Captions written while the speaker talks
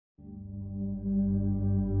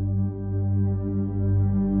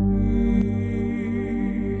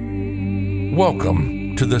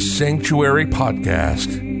Welcome to the Sanctuary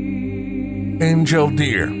Podcast. Angel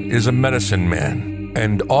Deer is a medicine man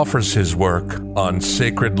and offers his work on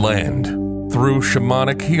sacred land through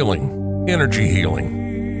shamanic healing, energy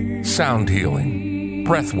healing, sound healing,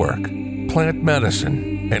 breath work, plant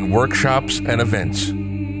medicine, and workshops and events.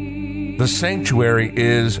 The Sanctuary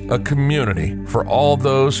is a community for all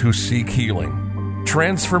those who seek healing,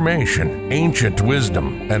 transformation, ancient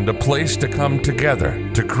wisdom, and a place to come together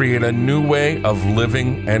to create a new way of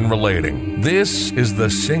living and relating. This is the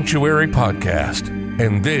Sanctuary Podcast,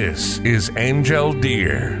 and this is Angel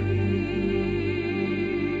Deer.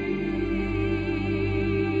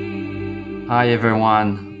 Hi,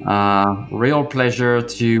 everyone. Real pleasure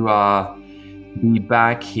to be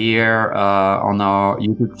back here on our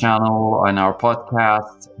YouTube channel, on our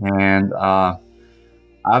podcast, and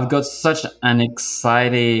I've got such an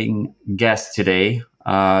exciting guest today,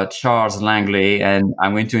 Charles Langley, and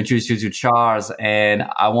I'm going to introduce you to Charles. And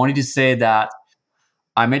I wanted to say that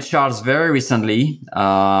I met Charles very recently,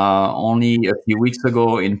 only a few weeks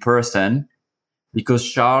ago in person, because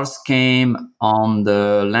Charles came on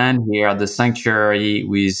the land here at the sanctuary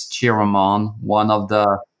with Chee, Ramon, one of the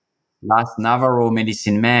last Navajo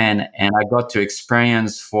medicine men, and I got to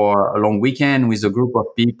experience for a long weekend with a group of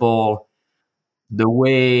people the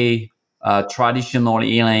way traditional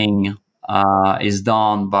healing is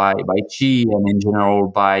done by Chee and in general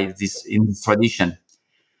by this in this tradition.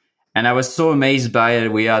 And I was so amazed by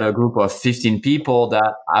it. We had a group of 15 people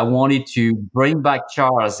that I wanted to bring back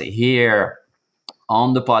Charles here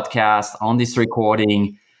on the podcast, on this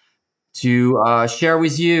recording, to share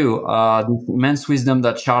with you this immense wisdom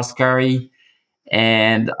that Charles carries.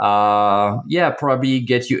 And probably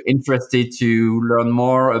get you interested to learn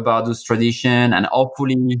more about this tradition and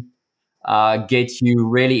hopefully get you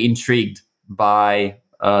really intrigued by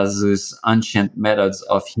those ancient methods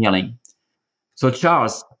of healing. So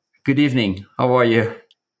Charles, good evening. How are you?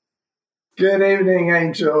 Good evening,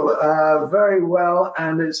 Angel. Very well,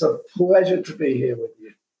 and it's a pleasure to be here with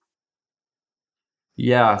you.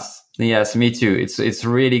 Yes, me too. It's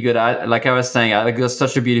really good. Like I was saying, I got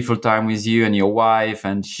such a beautiful time with you and your wife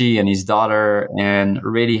and Chee and his daughter, and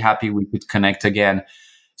really happy we could connect again.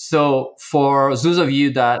 So for those of you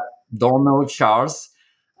that don't know Charles,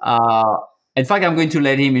 in fact, I'm going to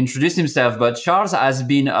let him introduce himself, but Charles has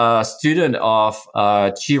been a student of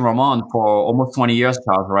Chee Ramon for almost 20 years,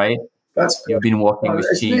 Charles, right? That's good. You've been working with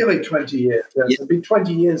Chee. It's nearly 20 years. Yes, yeah. It'll be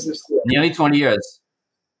 20 years this year. Nearly 20 years.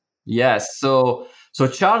 Yes. So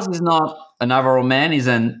Charles is not a Navajo man. He's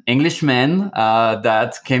an Englishman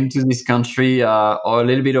that came to this country a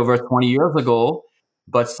little bit over 20 years ago,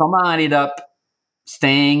 but somehow ended up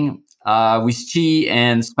staying with Chee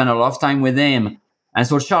and spent a lot of time with him. And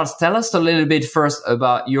so, Charles, tell us a little bit first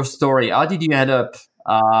about your story. How did you end up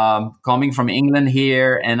coming from England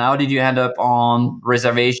here, and how did you end up on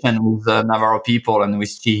reservation with the Navajo people and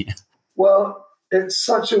with Chee? Well, it's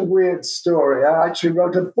such a weird story. I actually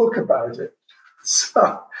wrote a book about it.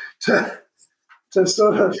 So to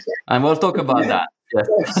sort of, and we'll talk about that.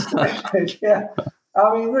 Yes. Yeah.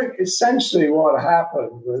 I mean, look, essentially what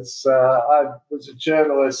happened was I was a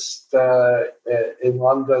journalist in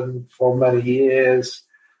London for many years.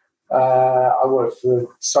 I worked for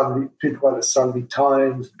people like the Sunday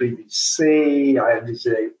Times, BBC. I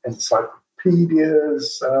edited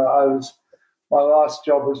encyclopedias. My last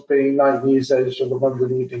job was being night news editor of the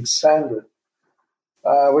London Evening Standard,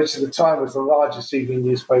 which at the time was the largest evening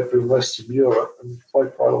newspaper in Western Europe and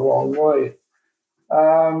quite a long way.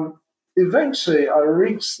 Eventually, I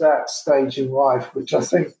reached that stage in life, which I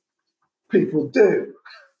think people do.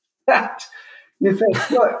 That you think,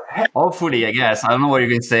 look, hopefully, I guess. I don't know what you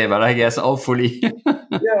can say, but I guess hopefully.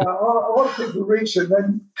 Yeah, a lot of people reach it and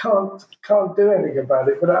then can't do anything about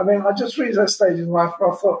it. But I mean, I just reached that stage in life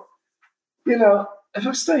where I thought, if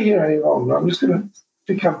I stay here any longer, I'm just going to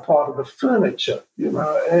become part of the furniture, And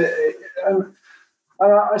I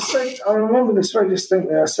remember this very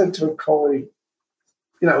distinctly. I said to a colleague,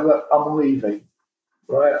 look, I'm leaving,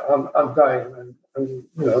 right? I'm going,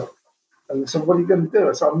 and so what are you going to do?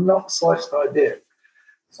 I said, I'm not the slightest idea.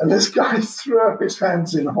 And this guy threw up his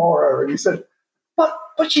hands in horror and he said,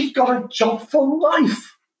 but you've got a job for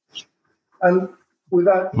life. And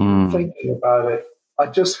without even thinking about it, I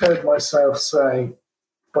just heard myself saying,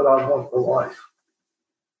 but I want the life.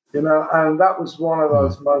 And that was one of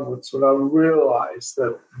those moments when I realized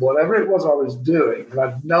that whatever it was I was doing, and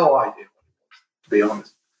I had no idea what it was, to be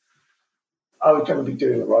honest, I was going to be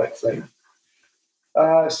doing the right thing.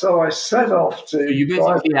 So I set off to... So you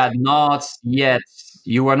basically had not yet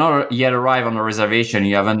you were not yet arrived on the reservation.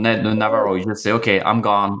 You haven't met the Navajo. You just say, okay, I'm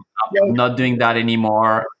gone. I'm not doing that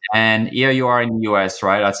anymore. And here you are in the US,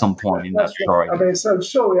 right? At some point in that story. Right. I mean, so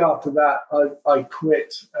shortly after that, I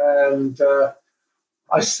quit and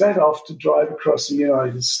I set off to drive across the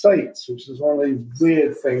United States, which was one of the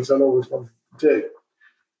weird things I'd always wanted to do.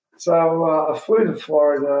 So I flew to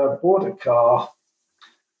Florida, bought a car,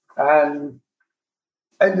 and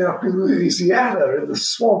ended up in Louisiana, in the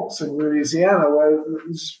swamps in Louisiana, where there was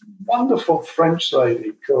this wonderful French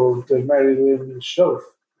lady called Marilyn Chauffe,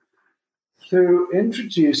 who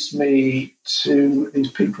introduced me to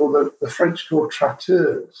these people that the French call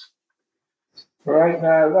traiteurs. Right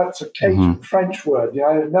now, that's a Cajun French word. You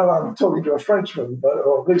know, I'm talking to a Frenchman, but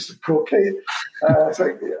or at least a Caucasian.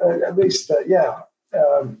 At least, a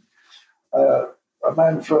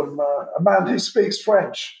man who speaks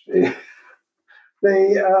French.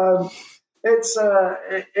 It's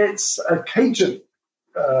a Cajun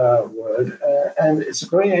word, and it's a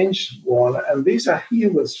very ancient one. And these are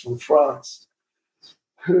healers from France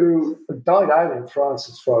who died out in France,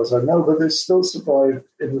 as far as I know, but they still survived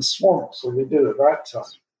in the swamps, or they did at that time.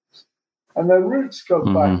 And their roots go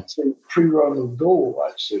back to pre-Roman Gaul,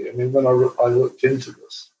 actually. I mean, when I looked into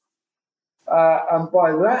this. And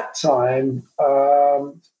by that time,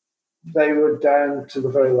 they were down to the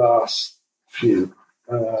very last few.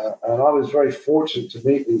 And I was very fortunate to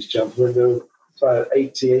meet these gentlemen. They were about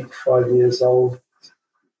 80, 85 years old.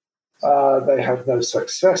 They had no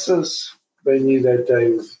successors. They knew their day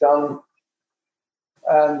was done.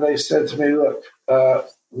 And they said to me, look,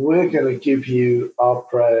 we're going to give you our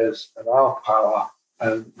prayers and our power,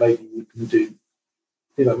 and maybe you can do,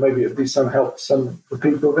 maybe it'd be some help to some of the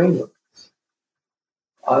people of England.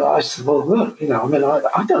 And I said, well, look, I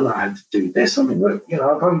don't know how to do this. I mean, look,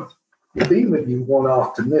 I've only been with you one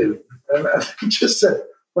afternoon. And he just said,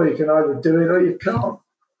 well, you can either do it or you can't.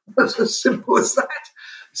 It's as simple as that.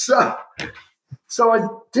 So I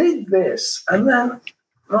did this, and then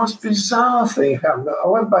the most bizarre thing happened. I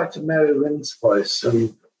went back to Mary Lynn's place,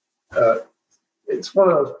 and it's one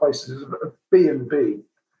of those places, a B&B.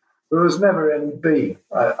 There was never any B,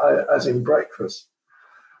 as in breakfast.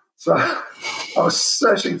 So I was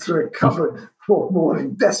searching through a cupboard all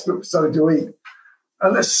morning, desperate for something to eat,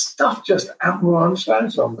 and the stuff just avalanche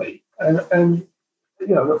out on me. And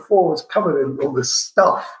the floor was covered in all this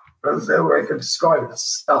stuff. That's the way I could describe it as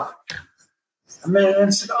stuff. And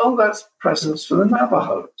then said, oh, that's presents for the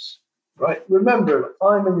Navajos, right? Remember,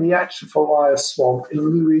 I'm in the Ancestral swamp in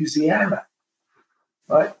Louisiana,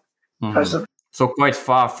 right? So quite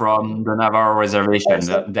far from the Navajo reservation,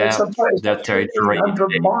 that territory.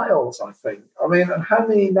 100 miles, I think. I mean, and how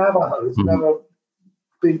many Navajos never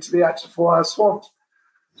been to the Ancestral swamp?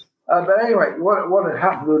 But anyway, what had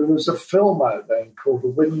happened, there was a film out then called The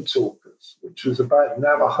Wind Talkers, which was about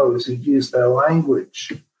Navajos who used their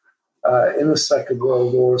language in the Second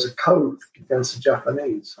World War as a code against the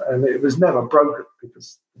Japanese. And it was never broken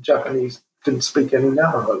because the Japanese didn't speak any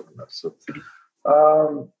Navajo.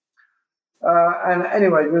 And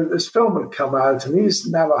anyway, this film had come out, and these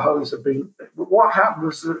Navajos had been... What happened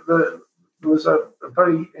was that there was a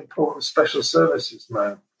very important special services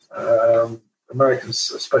man, American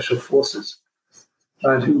Special Forces,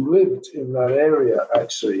 and who lived in that area,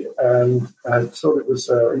 actually, and thought it was...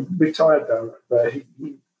 he retired down there. He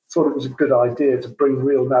thought it was a good idea to bring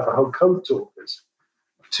real Navajo code talkers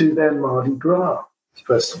to their Mardi Gras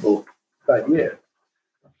festival that year.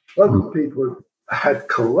 Local people had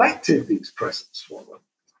collected these presents for them,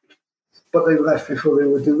 but they left before they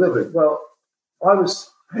were delivered. Well, I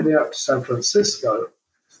was heading up to San Francisco,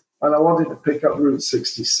 and I wanted to pick up Route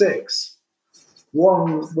 66.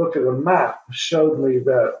 One look at the map showed me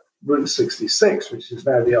that Route 66, which is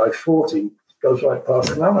now the I-40, goes right past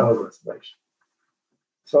the Navajo reservation.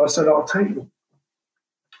 So I said, I'll take them.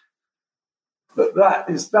 But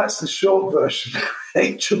that's the short version,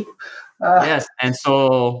 Angel. Yes, and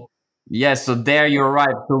so there you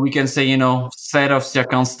arrive. So we can say, set of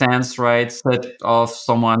circumstance, right? Set of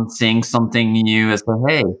someone seeing something new and say,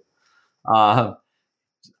 hey,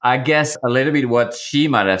 I guess a little bit what she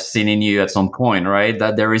might have seen in you at some point, right?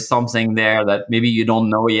 That there is something there that maybe you don't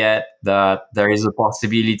know yet, that there is a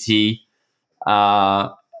possibility.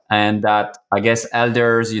 And that I guess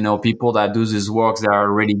elders, people that do these works, they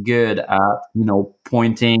are really good at,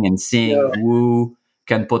 pointing and seeing who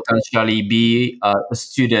can potentially be a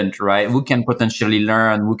student, right? Who can potentially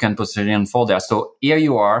learn, who can potentially unfold there. So here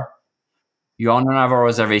you are, you're on another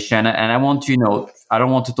reservation, and I want to I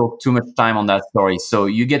don't want to talk too much time on that story. So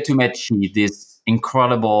you get to meet Chee, this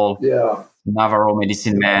incredible Navajo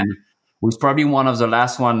medicine man, who's probably one of the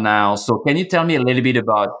last one now. So can you tell me a little bit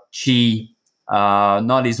about Chee?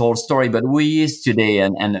 not his whole story, but who he is today,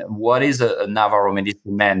 and what is a Navajo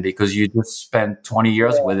medicine man, because you just spent 20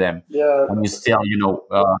 years with him, and you still,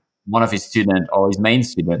 one of his student or his main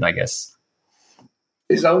student, I guess.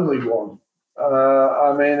 His only one.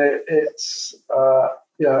 I mean, it's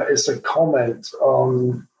a comment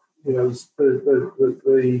on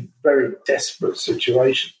the very desperate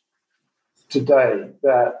situation today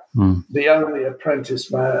that the only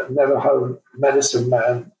apprentice man, Navajo medicine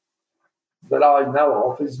man that I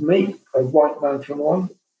know of is me, a white man from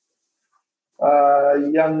London.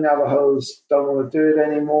 Young Navajos don't want to do it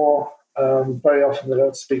anymore. Very often they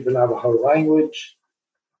don't speak the Navajo language.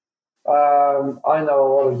 I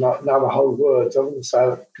know a lot of Navajo words. I wouldn't say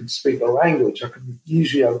I could speak the language. I could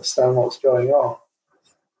usually understand what's going on.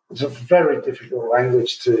 It's a very difficult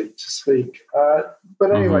language to speak.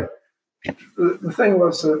 But anyway, the thing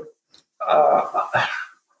was that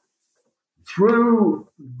through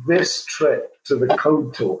this trip to the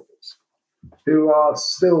code talkers, who are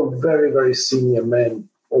still very, very senior men,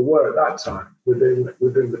 or were at that time within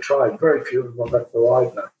the tribe, very few of them are left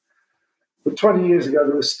alive now. But 20 years ago,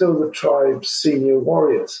 there were still the tribe's senior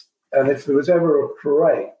warriors. And if there was ever a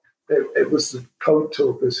parade, it was the code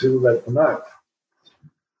talkers who led them out.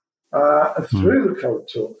 Through the code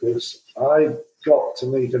talkers, I got to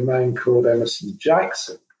meet a man called Emerson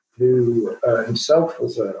Jackson, who himself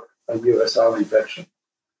was a U.S. Army veteran.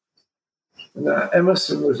 And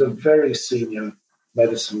Emerson was a very senior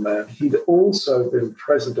medicine man. He'd also been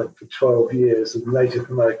president for 12 years of the Native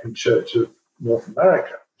American Church of North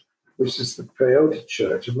America, which is the Peyote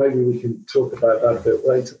Church, and maybe we can talk about that a bit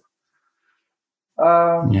later.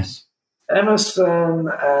 Yes. Emerson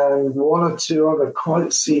and one or two other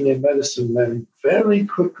quite senior medicine men very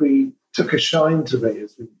quickly took a shine to me,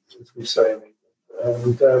 as we say in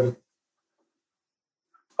England. And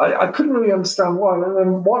I couldn't really understand why. And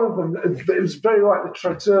then one of them, it was very like the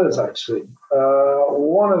traiteurs, actually.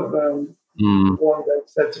 One of them one day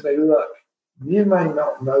said to me, "Look, you may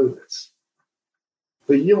not know this,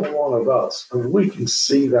 but you're one of us, and we can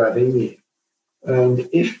see that in you. And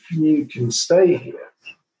if you can stay here,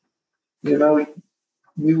 you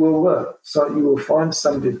will learn. So you will find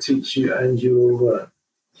somebody to teach you, and you will learn."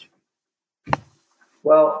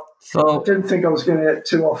 Well, I didn't think I was going to get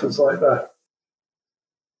two offers like that.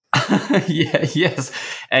 Yes.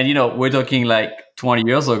 And, we're talking like 20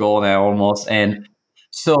 years ago now almost. And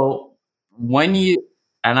so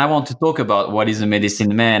and I want to talk about what is a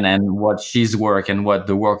medicine man and what Chee's work and what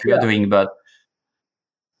the work you're doing. But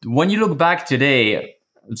when you look back today,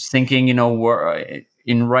 thinking, we're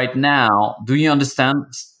in right now, do you understand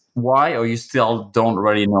why, or you still don't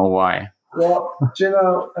really know why? Well, do you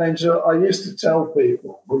know, Angel, I used to tell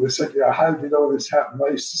people when they said, how did all this happen?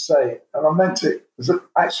 I used to say, and I meant it as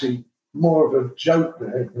actually more of a joke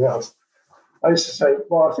than anything else. I used to say,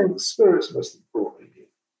 well, I think the spirits must have brought me here.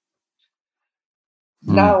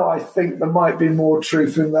 Now I think there might be more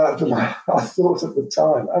truth in that than I thought at the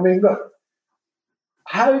time. I mean, look,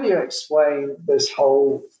 how do you explain this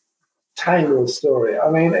whole tangled story? I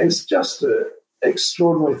mean, it's just an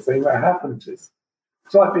extraordinary thing that happened to me.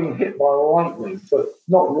 It's like being hit by lightning, but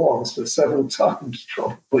not once, but several times,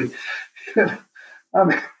 probably. I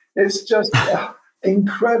mean, it's just an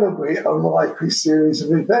incredibly unlikely series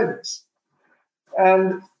of events.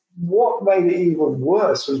 And what made it even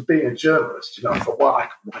worse was being a journalist. I thought, well, I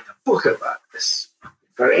can write a book about this.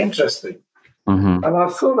 Very interesting. And I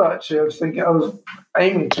thought, actually, I was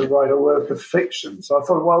aiming to write a work of fiction. So I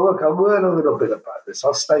thought, well, look, I'll learn a little bit about this.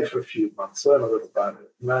 I'll stay for a few months, learn a little about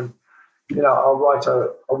it. And then, I'll write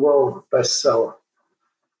a world bestseller.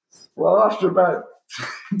 Well, after it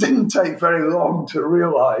didn't take very long to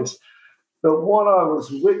realize that what I was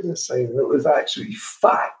witnessing that was actually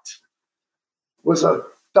fact was a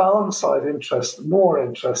darn sight more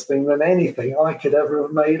interesting than anything I could ever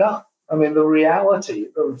have made up. I mean, the reality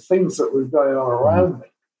of things that were going on around me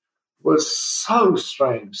was so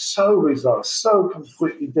strange, so bizarre, so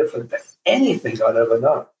completely different than anything I'd ever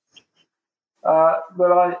known.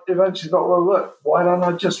 But I eventually thought, well, look, why don't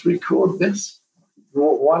I just record this?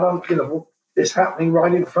 Why don't, it's happening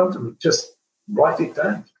right in front of me. Just write it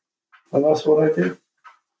down. And that's what I did.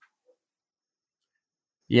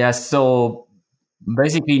 Yeah, so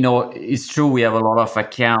basically, it's true. We have a lot of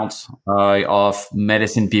accounts of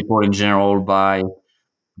medicine people in general by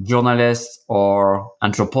journalists or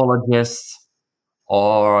anthropologists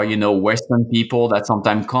or, Western people that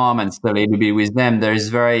sometimes come and stay a little bit with them. There is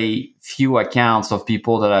very few accounts of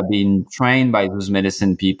people that have been trained by those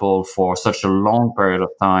medicine people for such a long period of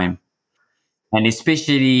time. And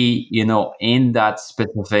especially, in that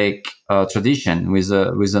specific tradition with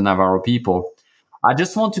the Navajo people. I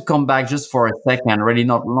just want to come back just for a second, really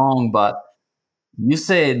not long, but you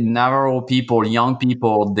said Navajo people, young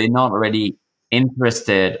people, they're not really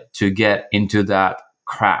interested to get into that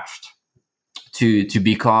craft to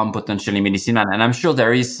become potentially medicine man. And I'm sure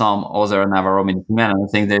there is some other Navajo medicine man. I don't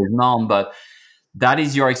think there is none, but that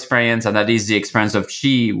is your experience, and that is the experience of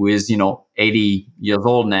Chee, who is 80 years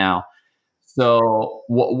old now. So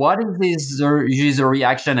what is his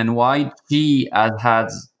reaction, and why Chee has had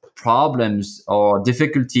problems or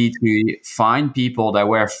difficulty to find people that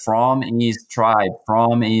were from his tribe,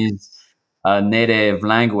 from his native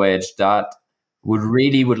language, that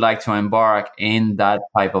would like to embark in that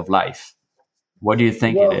type of life? What do you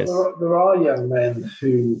think it is? There are young men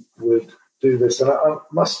who would do this, and I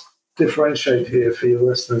must differentiate here for your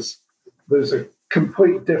listeners. There's a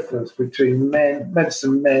complete difference between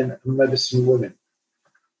medicine men and medicine women,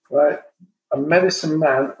 right? A medicine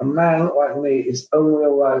man, a man like me, is only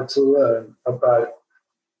allowed to learn about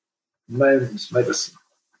men's medicine.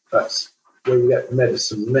 That's where you get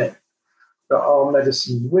medicine men. There are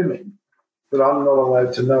medicine women, but I'm not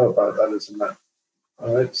allowed to know about that as a man.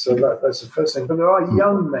 All right, so that's the first thing. But there are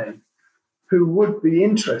young men who would be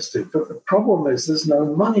interested, but the problem is there's no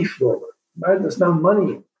money for it. Right? There's no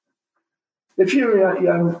money. If you're a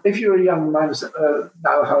young man,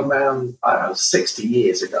 Navajo man, 60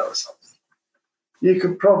 years ago or something, you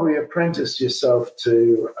could probably apprentice yourself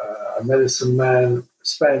to a medicine man,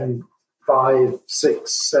 spend 5,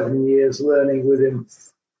 6, 7 years learning with him,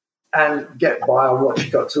 and get by on what you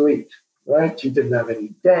got to eat. Right? You didn't have any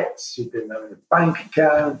debts. You didn't have any bank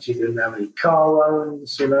accounts. You didn't have any car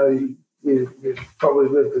loans. You probably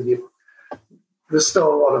lived with your. There's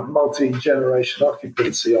still a lot of multi-generation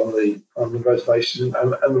occupancy on the reservation,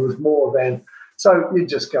 and there was more then. So you'd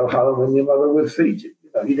just go home and your mother would feed you.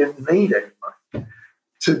 You didn't need any money.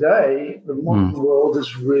 Today, the modern world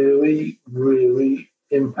has really, really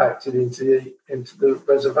impacted into the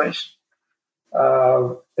reservation.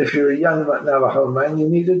 If you're a young Navajo man, you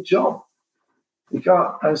need a job. You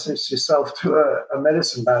can't license yourself to a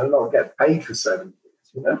medicine man and not get paid for 7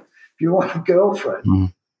 years. If you want a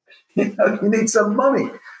girlfriend, you need some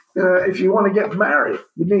money. If you want to get married,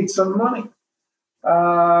 you need some money.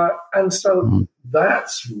 And so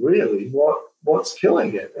that's really what's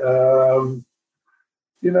killing it.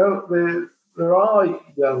 There are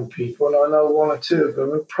young people, and I know one or two of them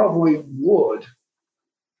who probably would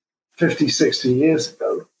 50, 60 years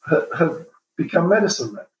ago have become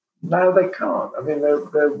medicine men. Now they can't. I mean,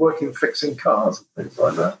 they're working fixing cars and things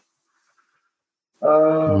like that,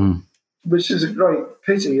 which is a great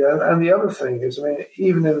pity. And the other thing is, I mean,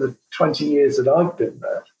 even in the 20 years that I've been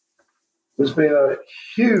there, there's been a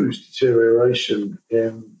huge deterioration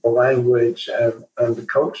in the language and the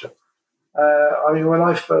culture. I mean, when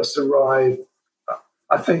I first arrived,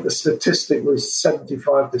 I think the statistic was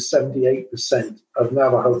 75 to 78% of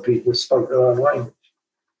Navajo people spoke their own language.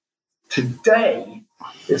 Today,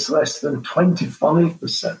 it's less than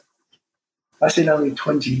 25%. That's in only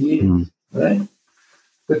 20 years. Right?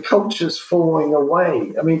 The culture's falling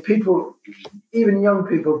away. I mean, people, even young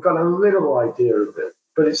people, have got a little idea of it,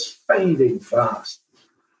 but it's fading fast.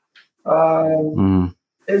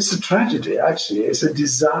 It's a tragedy, actually. It's a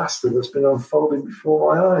disaster that's been unfolding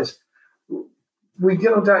before my eyes. We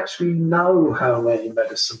don't actually know how many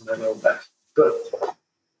medicine men are left, but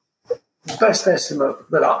the best estimate,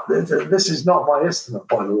 this is not my estimate,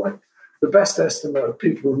 by the way, the best estimate of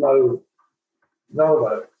people know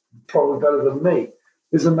about, probably better than me,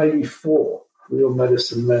 is there maybe 4 real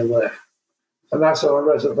medicine men left. And that's on a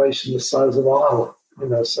reservation the size of Ireland.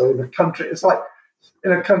 So in a country, it's like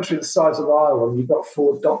in a country the size of Ireland, you've got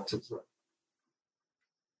 4 doctors left.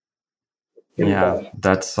 Yeah,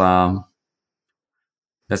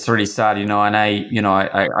 that's really sad, and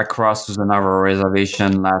I crossed to the Navajo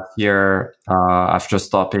reservation last year after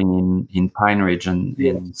stopping in Pine Ridge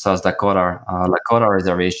in South Dakota, Lakota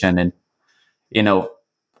reservation. And,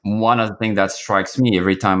 one of the things that strikes me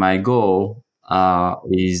every time I go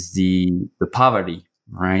is the poverty,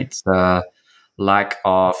 right? The lack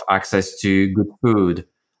of access to good food,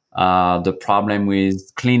 the problem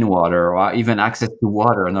with clean water, or even access to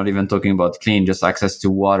water, not even talking about clean, just access to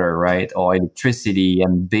water, right? Or electricity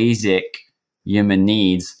and basic human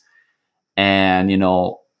needs. And,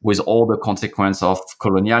 with all the consequence of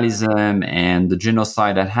colonialism and the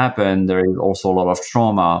genocide that happened, there is also a lot of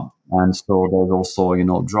trauma. And so there's also,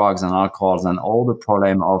 drugs and alcohol and all the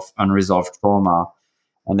problem of unresolved trauma.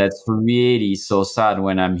 And that's really so sad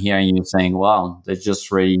when I'm hearing you saying, wow, there's just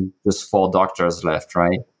 4 doctors left,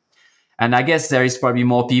 right? And I guess there is probably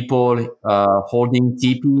more people holding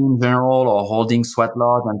teepee in general or holding sweat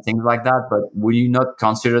lodge and things like that. But would you not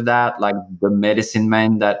consider that like the medicine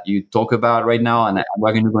man that you talk about right now? And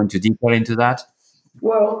we're going to go into detail into that.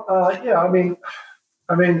 Well, yeah, I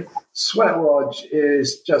mean, sweat lodge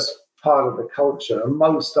is just part of the culture.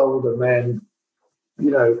 Most older men,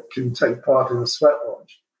 can take part in a sweat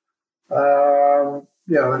lodge,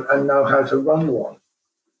 and know how to run one.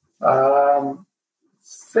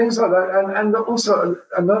 Things like that. And also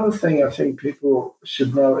another thing I think people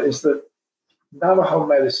should know is that Navajo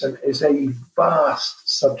medicine is a vast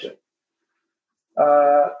subject.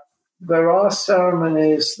 There are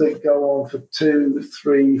ceremonies that go on for 2,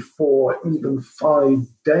 3, 4, even 5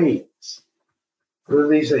 days.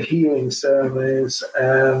 These are healing ceremonies,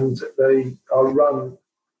 and they are run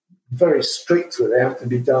very strictly. They have to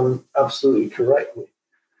be done absolutely correctly.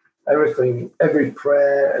 Everything, every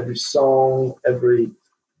prayer, every song, every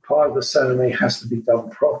part of the ceremony has to be done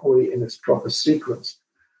properly in its proper sequence.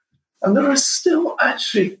 And there are still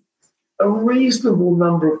actually a reasonable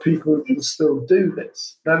number of people who can still do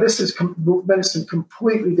this. Now, this is medicine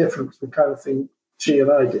completely different to the kind of thing Chee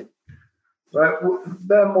and I did. Right?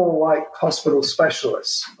 They're more like hospital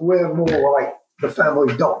specialists. We're more like the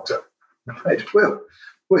family doctor. Right?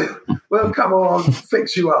 We'll come along,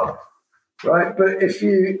 fix you up. Right? But if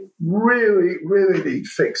you really, really need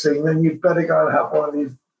fixing, then you'd better go and have one of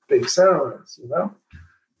these big ceremonies,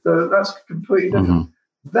 So that's completely different. Mm-hmm.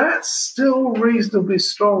 That's still reasonably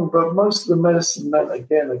strong, but most of the medicine men,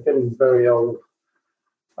 again, are getting very old.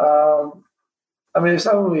 It's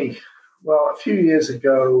only, a few years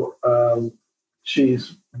ago,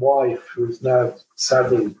 Chee's wife, who is now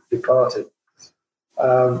sadly departed,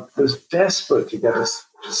 was desperate to get a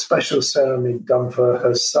special ceremony done for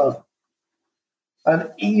her son.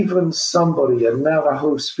 And even somebody, a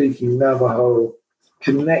Navajo-speaking Navajo,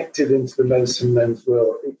 connected into the medicine men's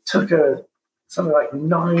world, it took her something like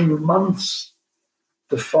 9 months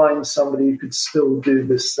to find somebody who could still do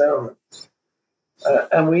this ceremony.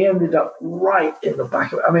 And we ended up right in the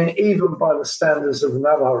back of it. Even by the standards of the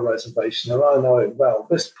Navajo reservation, and I know it well,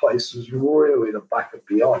 this place was really the back of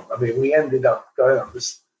beyond. We ended up going up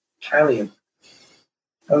this canyon,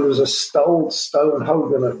 and there was a old stone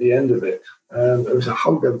hogan at the end of it. And it was a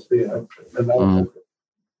hogan to be a Navajo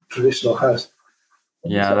traditional house.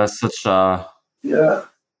 Yeah, that's such a... Yeah.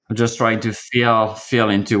 I'm just trying to feel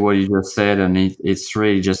into what you just said, and it's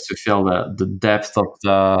really just to feel the depth of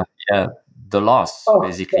the loss,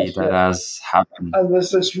 basically, that has happened. And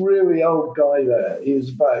there's this really old guy there. He was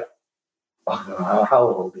about, I don't know how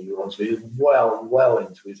old he was, but he was well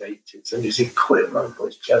into his 80s, and his equipment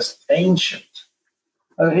was just ancient.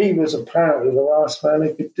 And he was apparently the last man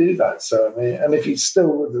who could do that ceremony. And if he's still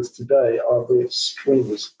with us today, I'll be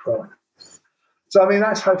extremely surprised. So,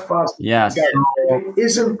 that's how fast it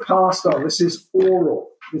isn't passed on. This is oral.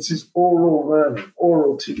 This is oral learning,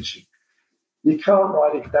 oral teaching. You can't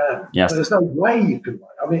write it down. Yes. There's no way you can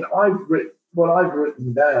write. What I've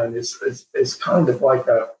written down is kind of like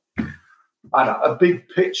a big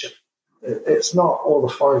picture. It's not all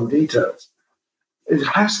the fine details. It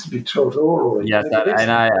has to be taught orally. Yes,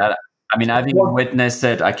 having witnessed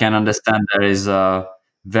it, I can understand there is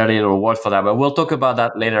very little word for that, but we'll talk about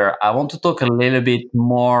that later. I want to talk a little bit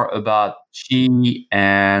more about Chee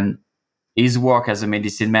and his work as a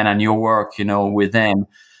medicine man and your work, with him.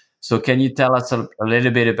 So can you tell us a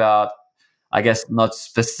little bit about, I guess, not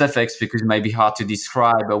specifics because it may be hard to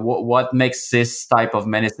describe, but what makes this type of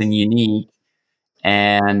medicine unique?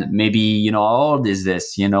 And maybe, how old is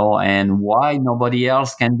this, and why nobody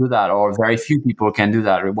else can do that, or very few people can do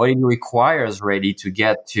that? What it requires really to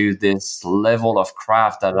get to this level of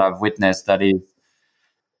craft that I've witnessed that is,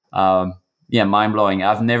 mind-blowing.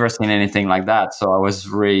 I've never seen anything like that. So I was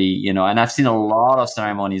really, and I've seen a lot of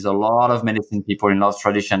ceremonies, a lot of medicine people in lots of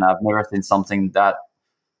tradition. I've never seen something that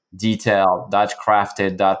detailed, that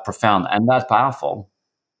crafted, that profound, and that powerful.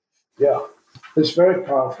 Yeah, it's very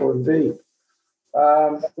powerful indeed.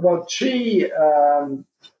 Chee,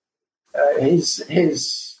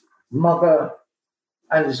 his mother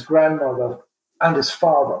and his grandmother and his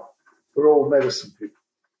father were all medicine people.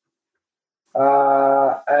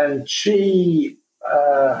 And Chee,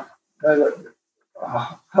 I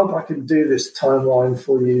hope I can do this timeline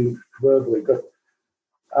for you verbally, but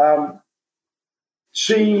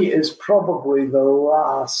Chee is probably the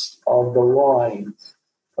last of the line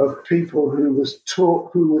of people who was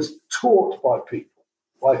taught by people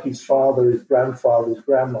like his father, his grandfather, his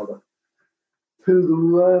grandmother,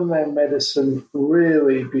 who learned their medicine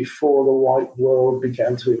really before the white world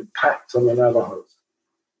began to impact on the Navajos.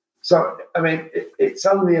 So, I mean, it's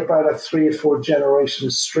only about a 3 or 4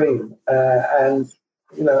 generation stream. And,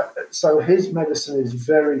 so his medicine is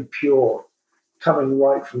very pure, coming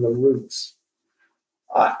right from the roots.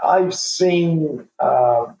 I've seen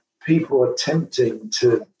people attempting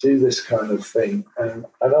to do this kind of thing, and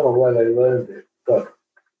I don't know where they learned it, but,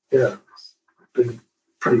 it's been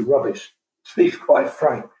pretty rubbish, to be quite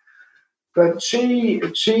frank. But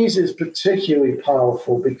cheese is particularly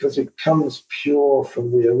powerful because it comes pure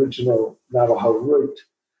from the original Navajo root.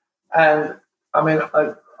 And I mean,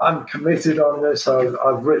 I'm committed on this.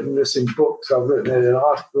 I've written this in books. I've written it in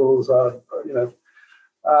articles.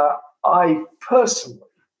 I personally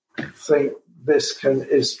think this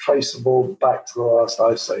is traceable back to the last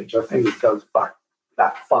ice age. I think it goes back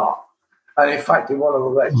that far. And in fact, in one of the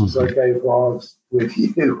lectures I gave while I was with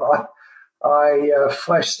you, I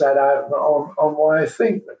fleshed that out on why I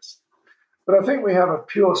think this. But I think we have a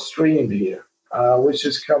pure stream here, which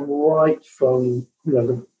has come right from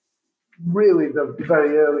the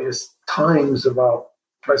very earliest times of our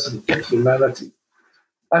present humanity,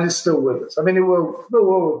 and it's still with us. I mean, there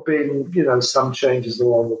will have been some changes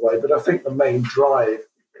along the way, but I think the main drive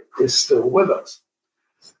is still with us.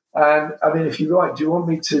 And I mean, if you like, do you want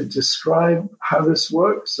me to describe how this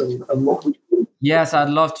works and what we do? Yes, I'd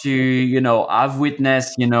love to. I've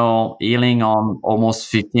witnessed, healing on almost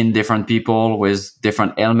 15 different people with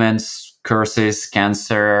different ailments, curses,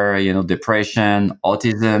 cancer, depression,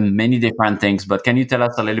 autism, many different things. But can you tell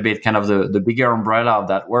us a little bit kind of the bigger umbrella of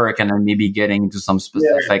that work, and then maybe getting into some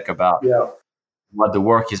specific about what the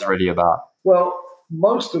work is really about? Well,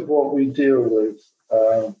 most of what we deal with,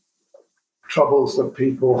 troubles that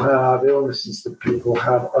people have, illnesses that people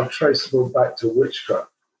have, are traceable back to witchcraft.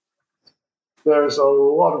 There's a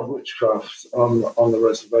lot of witchcraft on the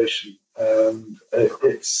reservation, and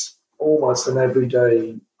it's almost an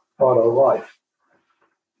everyday part of life.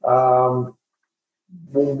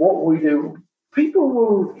 What we do, people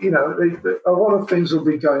will, a lot of things will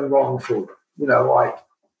be going wrong for them. Like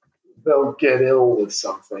they'll get ill with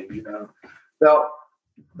something. They'll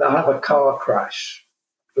have a car crash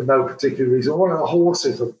for no particular reason. One of the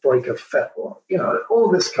horses will break a fetlock.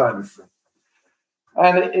 All this kind of thing.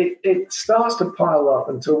 And it starts to pile up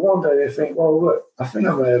until one day they think, well, look, I think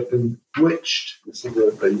I may have been witched. This is the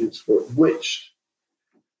word they use for it, witched.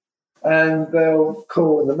 And they'll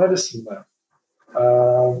call in the medicine man.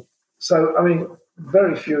 So, I mean,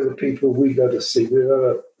 very few of the people we go to see we've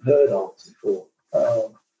ever heard of before.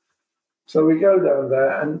 So we go down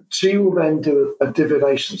there, and she will then do a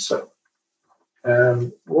divination ceremony.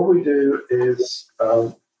 And what we do is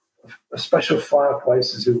a special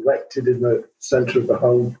fireplace is erected in the center of the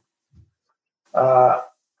home. A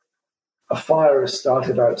fire is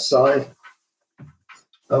started outside.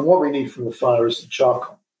 And what we need from the fire is the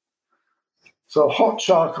charcoal. So hot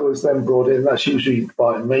charcoal is then brought in. That's usually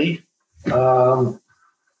by me.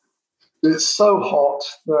 It's so hot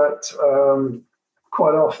that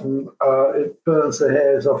quite often it burns the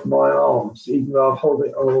hairs off my arms, even though I'm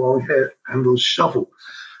holding a long handled shovel.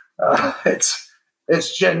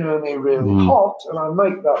 It's genuinely really hot, and I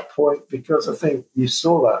make that point because I think you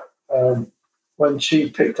saw that when Chee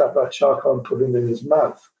picked up that charcoal and put it in his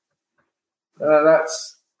mouth.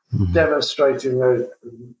 That's demonstrating the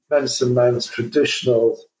medicine man's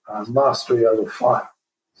traditional mastery over fire,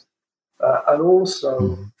 and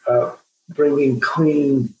also bringing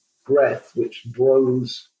clean breath, which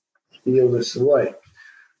blows the illness away.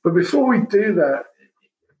 But before we do that,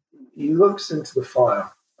 he looks into the fire.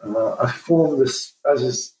 I form this, as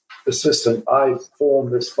his assistant, I form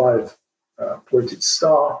this 5-pointed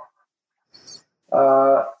star.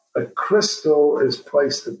 A crystal is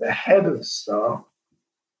placed at the head of the star,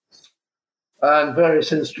 and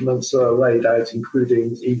various instruments are laid out,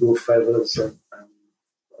 including eagle feathers and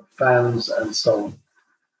fans and so on.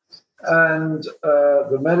 And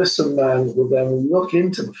the medicine man will then look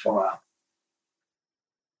into the fire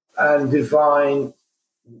and divine,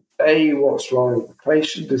 what's wrong with the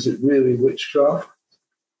patient? Is it really witchcraft?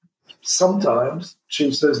 Sometimes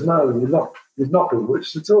she says, no, you've not been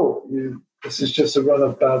witched at all. This is just a run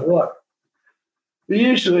of bad luck. But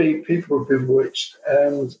usually people have been witched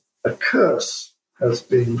and a curse has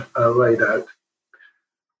been laid out.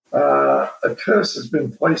 A curse has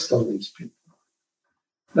been placed on these people.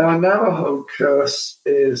 Now, a Navajo curse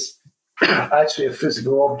is actually a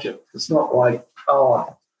physical object. It's not like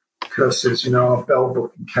our curses, our bell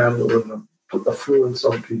book and candle and put the fluence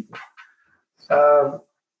on people.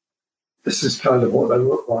 This is kind of what they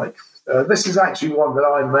look like. This is actually one that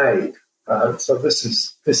I made. So this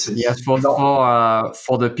is yes. For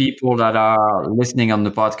the people that are listening on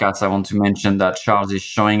the podcast, I want to mention that Charles is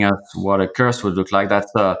showing us what a curse would look like.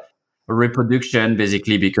 That's reproduction,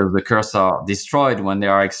 basically, because the curse are destroyed when they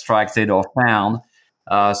are extracted or found.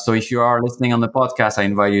 So if you are listening on the podcast, I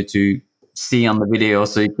invite you to see on the video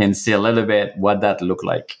so you can see a little bit what that looked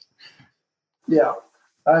like. Yeah.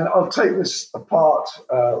 And I'll take this apart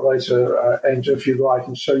later, Angel, if you like,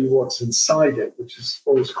 and show you what's inside it, which is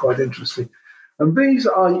always quite interesting. And these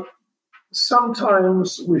are,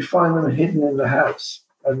 sometimes we find them hidden in the house,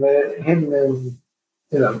 and they're hidden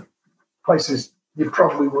in, places you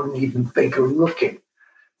probably wouldn't even think of looking,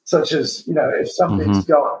 such as, if something's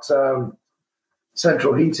got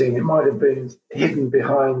central heating, it might have been hidden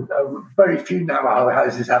behind. Very few Navajo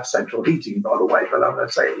houses have central heating, by the way, but I'm going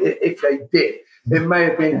to say if they did, it may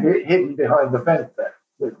have been hidden behind the vent there.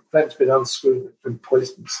 The vent's been unscrewed, it's been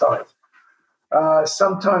placed inside.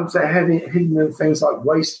 Sometimes they're hidden in things like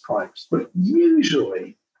waste pipes, but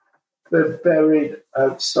usually they're buried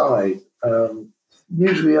outside,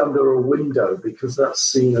 usually under a window, because that's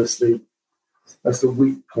seen as the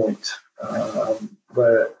weak point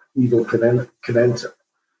where evil can enter.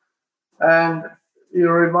 And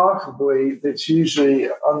remarkably, it's usually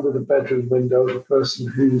under the bedroom window of the person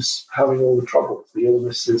who's having all the troubles, the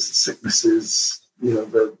illnesses, the sicknesses,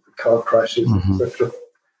 the car crashes, etc.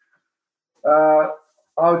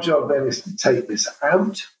 Our job then is to take this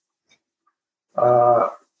out,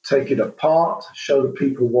 take it apart, show the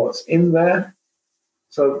people what's in there.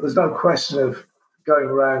 So there's no question of going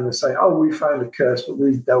around and saying, oh, we found a curse, but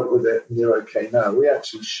we've dealt with it and you're okay. No, we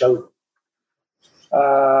actually show them.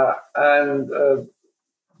 And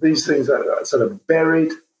these things are sort of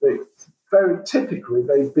buried. Very typically,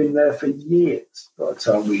 they've been there for years by the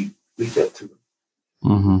time we get to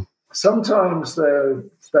them. Sometimes they're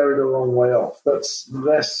buried a long way off. That's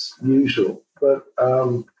less usual. But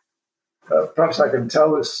perhaps I can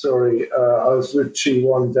tell this story. I was with Chee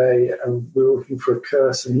one day, and we were looking for a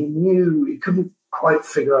curse, and he couldn't quite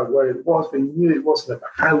figure out where it was, but he knew it wasn't at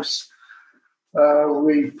the house.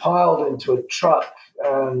 We piled into a truck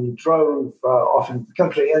and drove off into the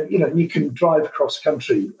country. And, you can drive across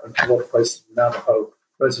country a lot of places in the Navajo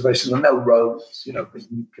reservation. There are no roads, but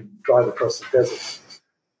you can drive across the desert.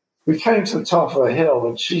 We came to the top of a hill,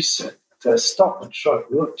 and she said, stopped the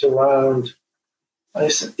truck, looked around, and he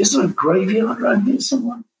said, is there a graveyard around here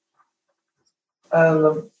somewhere? And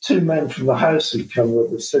the two men from the house who'd come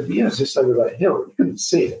with us said, yes, it's over that hill. You couldn't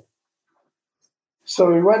see it.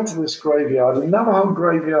 So we went to this graveyard, and Navajo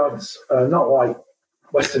graveyards are not like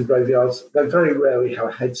Western graveyards. They very rarely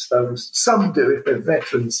have headstones. Some do. If they're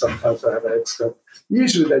veterans, sometimes they have a headstone.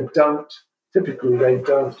 Usually they don't. Typically they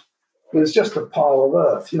don't. But it's just a pile of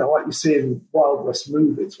earth, like you see in Wild West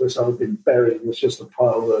movies where someone's been buried and it's just a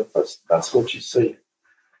pile of earth. That's what you see.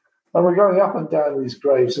 And we're going up and down these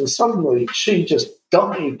graves, and suddenly she just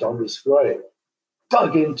dived on this grave,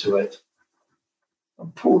 dug into it,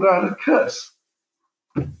 and pulled out a curse.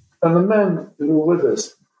 And the men who were with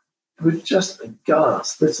us were just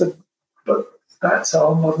aghast. They said, but that's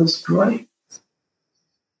our mother's grave.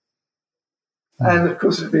 And, of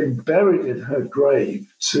course, it had been buried in her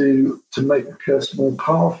grave to make the curse more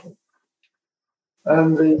powerful.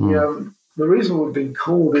 And the reason we'd been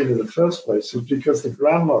called in the first place was because the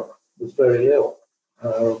grandmother was very ill.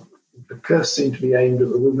 The curse seemed to be aimed at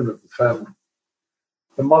the women of the family.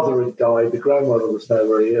 The mother had died. The grandmother was now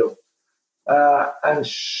very ill. And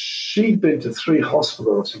she'd been to 3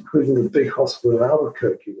 hospitals, including the big hospital in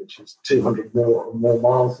Albuquerque, which is 200 more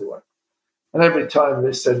miles away. And every time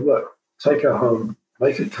they said, look, take her home,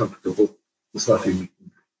 make her comfortable. There's nothing we can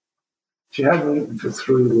do. She hadn't eaten for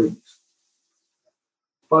 3 weeks.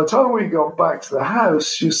 By the time we got back to the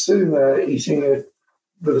house, she was sitting there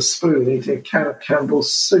with a spoon, eating a can of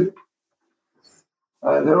Campbell's soup.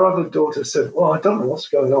 And her other daughter said, well, I don't know what's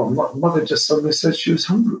going on. Mother just suddenly said she was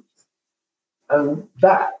hungry. And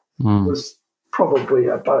that was probably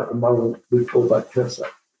about the moment we pulled that curse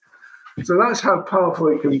out. So that's how powerful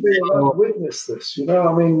it can be. And I've witnessed this, a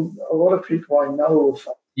lot of people I know.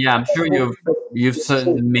 Yeah, I'm sure you've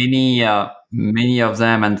seen many of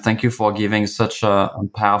them, and thank you for giving such a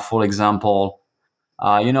powerful example.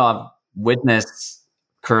 I've witnessed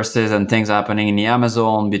curses and things happening in the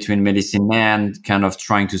Amazon between medicine men kind of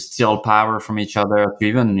trying to steal power from each other to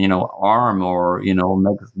even, harm or,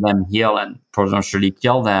 make them heal and potentially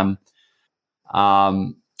kill them.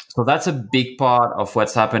 So that's a big part of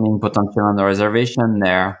what's happening potentially on the reservation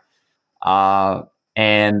there.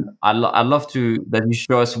 And I'd love that you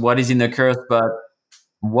show us what is in the curse, but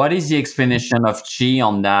what is the explanation of Chee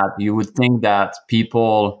on that? You would think that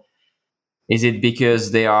people, is it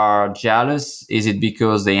because they are jealous? Is it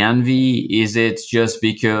because they envy? Is it just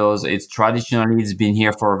because it's been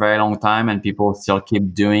here for a very long time and people still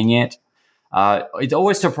keep doing it? It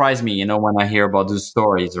always surprised me, when I hear about those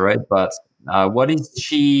stories, right? But what is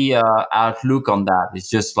Chee outlook on that? It's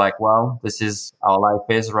just like, well, this is our life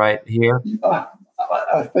is right here.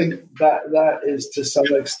 I think that is to some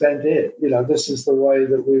extent it. This is the way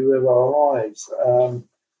that we live our lives.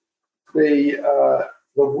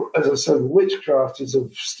 As I said, witchcraft is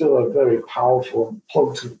still a very powerful and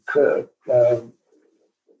potent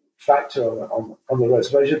factor on the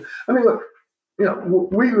reservation. I mean, look,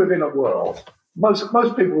 we live in a world. Most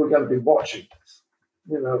people who are going to be watching this,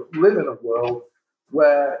 live in a world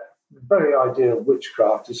where the very idea of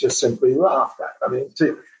witchcraft is just simply laughed at. I mean,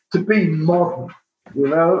 to be modern, you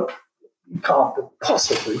can't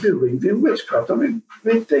possibly believe in witchcraft. I mean,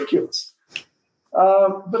 ridiculous.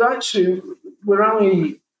 But actually, we're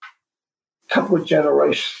only a couple of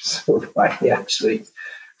generations away, actually,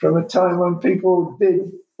 from a time when people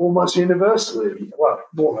did almost universally, well,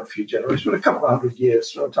 more than a few generations, but a couple of 100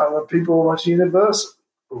 years from a time when people almost universally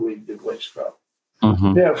believed in witchcraft.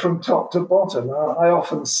 Mm-hmm. From top to bottom. I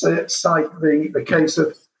often cite the case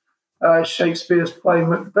of Shakespeare's play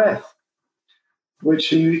Macbeth, which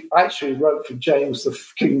he actually wrote for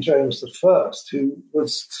King James I, who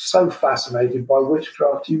was so fascinated by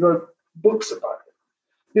witchcraft, he wrote books about it.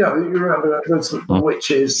 You remember there's the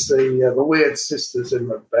witches, the weird sisters in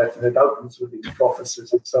Macbeth, and it opens with these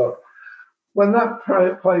prophecies and so on. When that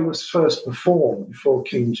play was first performed before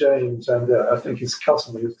King James and I think his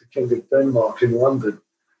cousin, who was the King of Denmark in London,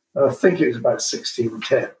 I think it was about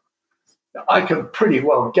 1610, I can pretty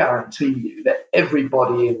well guarantee you that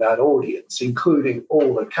everybody in that audience, including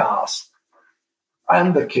all the cast,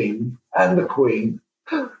 and the king, and the queen,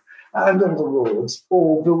 and all the lords,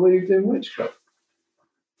 all believed in witchcraft.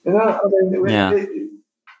 They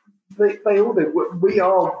all did. We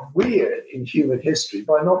are weird in human history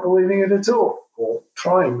by not believing it at all, or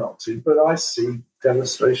trying not to, but I see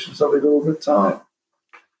demonstrations of it all the time.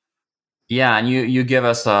 Yeah, and you give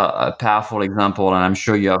us a powerful example, and I'm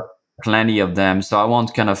sure you have plenty of them. So I want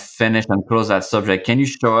to kind of finish and close that subject. Can you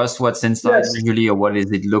show us what's inside usually, or what does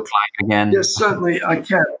it look like again? Yes, certainly I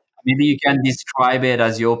can. Maybe you can describe it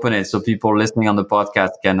as you open it so people listening on the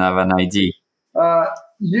podcast can have an idea.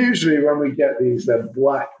 Usually when we get these, they're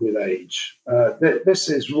black with age. This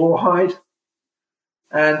is rawhide,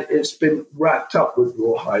 and it's been wrapped up with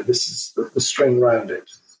rawhide. This is the string around it.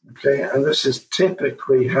 Okay, and this is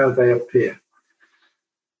typically how they appear.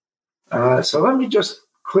 So let me just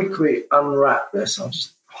quickly unwrap this. I'll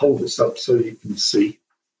just hold this up so you can see.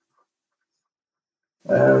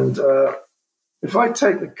 And if I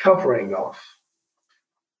take the covering off,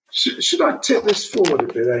 should I tip this forward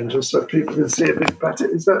a bit, Angel, so people can see a bit better?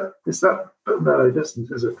 Is that? No, it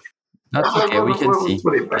isn't, is it? That's okay. We can see.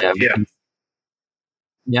 Put it back.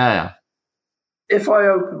 Yeah. If I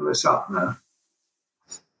open this up now,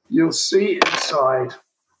 you'll see inside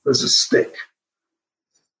there's a stick.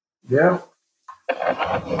 Yeah?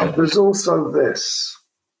 There's also this,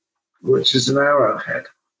 which is an arrowhead.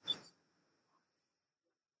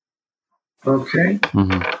 Okay?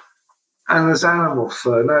 Mm-hmm. And there's animal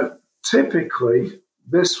fur. Now, typically,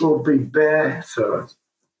 this will be bear fur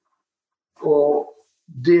or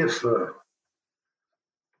deer fur.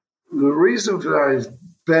 The reason for that is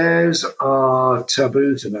bears are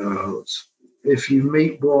taboo to Navajos. If you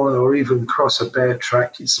meet one or even cross a bear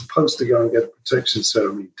track, you're supposed to go and get a protection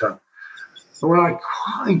ceremony done. And when I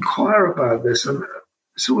inquire about this, and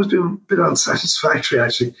it's always been a bit unsatisfactory,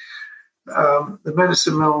 actually, the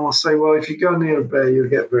medicine man will say, well, if you go near a bear, you'll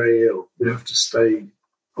get very ill. You have to stay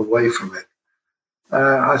away from it.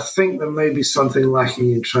 I think there may be something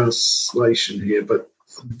lacking in translation here, but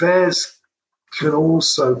bears can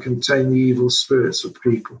also contain the evil spirits of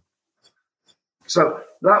people. So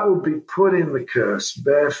that will be put in the curse,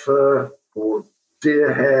 bear fur or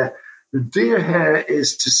deer hair. The deer hair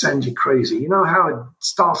is to send you crazy. You know how a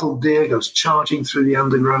startled deer goes charging through the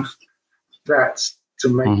undergrowth? That's to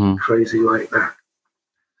make you crazy like that.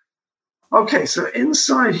 Okay, so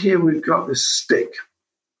inside here we've got this stick,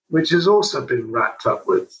 which has also been wrapped up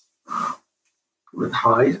with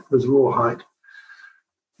hide, with raw hide.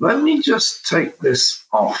 Let me just take this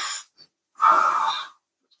off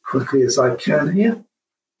as quickly as I can here.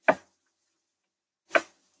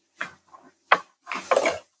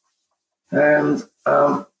 And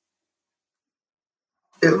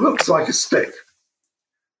it looks like a stick.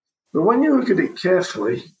 But when you look at it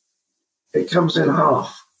carefully, it comes in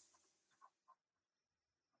half.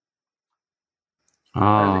 Oh,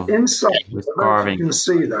 and inside, with carving. You can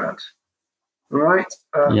see that, right?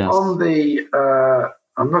 Yes. On the,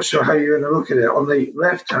 I'm not sure how you're going to look at it. On the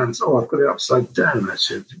left hand, I've got it upside down,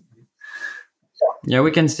 actually. Yeah,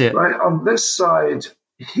 we can see it. Right, on this side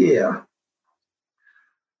here,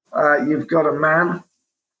 you've got a man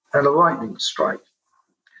and a lightning strike.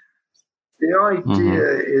 The idea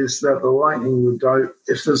is that the lightning would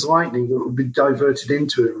if there's lightning, it would be diverted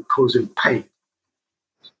into it and cause him pain.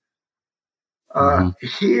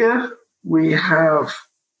 Here we have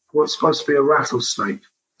what's supposed to be a rattlesnake.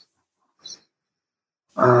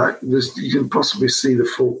 You can possibly see the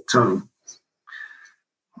forked tongue.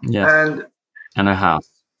 Yes. And a house.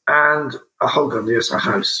 And a hogan, yes, a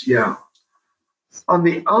house, yeah. On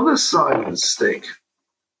the other side of the stick,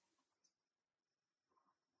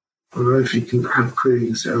 I don't know if you can have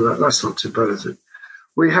clearly say that. That's not too bad, is it?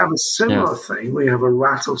 We have a similar thing. We have a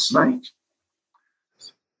rattlesnake.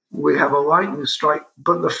 We have a lightning strike,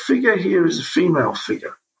 but the figure here is a female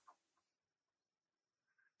figure.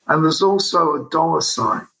 And there's also a dollar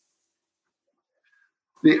sign.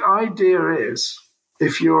 The idea is,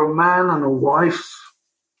 if you're a man and a wife,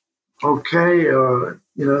 okay, or,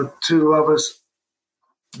 two lovers,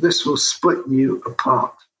 this will split you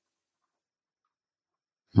apart.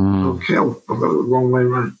 Okay, I've got it the wrong way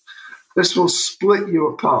around. This will split you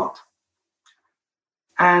apart.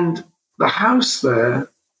 And the house there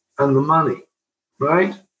and the money,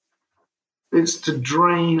 right? It's to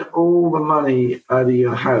drain all the money out of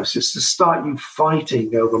your house. It's to start you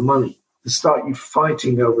fighting over money, to start you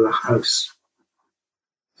fighting over the house.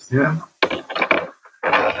 Yeah?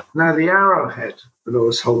 Now, the arrowhead that I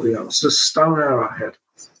was holding up, it's a stone arrowhead.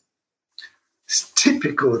 It's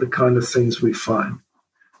typical of the kind of things we find.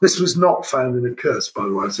 This was not found in a curse, by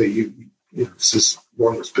the way. So this is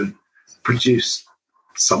one that's been produced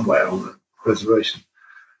somewhere on the reservation.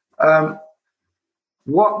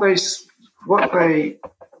 What they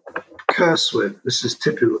curse with, this is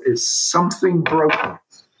typical, is something broken,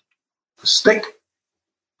 a stick,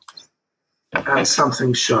 and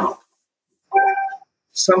something sharp.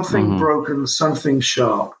 Something broken, something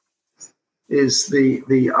sharp is the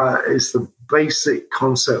basic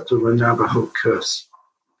concept of a Navajo curse.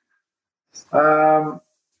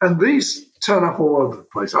 And these turn up all over the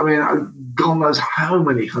place. I mean, God knows how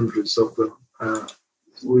many hundreds of them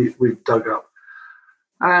we've dug up.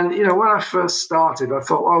 And, when I first started, I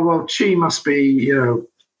thought, oh, well, Chee must be,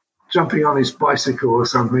 jumping on his bicycle or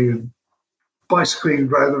something and bicycling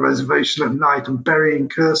around the reservation at night and burying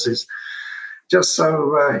curses just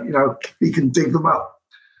so, he can dig them up.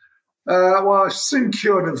 Well, I was soon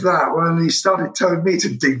cured of that when he started telling me to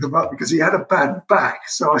dig them up because he had a bad back.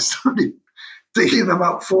 So I started digging them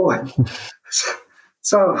up for him.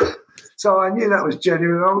 So I knew that was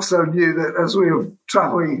genuine. I also knew that as we were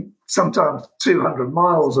traveling sometimes 200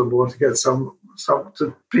 miles or more to get some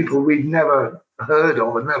to people we'd never heard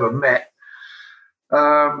of and never met,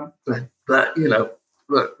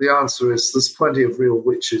 look, the answer is there's plenty of real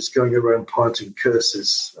witches going around planting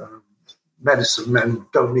curses. Medicine men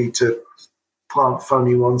don't need to plant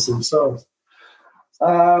phony ones themselves.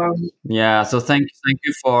 So thank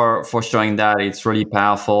you for showing that. It's really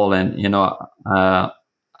powerful, and I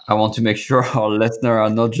want to make sure our listeners are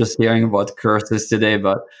not just hearing about curses today,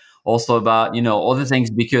 but also about other things,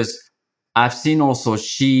 because I've seen also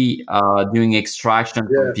Chee doing extraction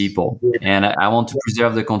from people, and I want to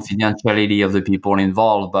preserve the confidentiality of the people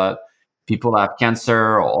involved, but people have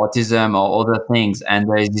cancer or autism or other things, and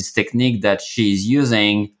there is this technique that she's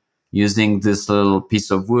using this little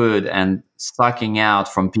piece of wood and sucking out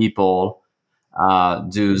from people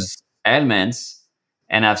those ailments.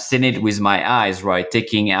 And I've seen it with my eyes, right?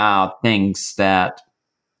 Taking out things that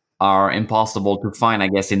are impossible to find, I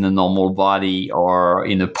guess, in a normal body or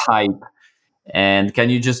in a pipe. And can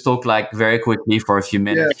you just talk very quickly for a few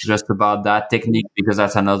minutes just about that technique, because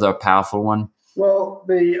that's another powerful one? Well,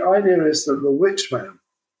 the idea is that the witch man,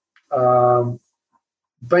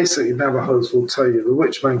 basically Navajos will tell you the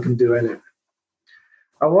witch man can do anything.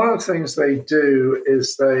 And one of the things they do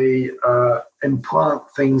is they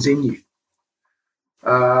implant things in you.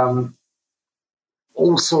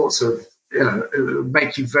 All sorts of,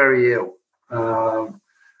 make you very ill.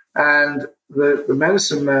 And the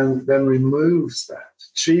medicine man then removes that.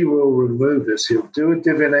 Chee will remove this. He'll do a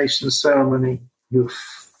divination ceremony. He'll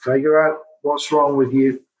figure out what's wrong with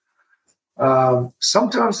you.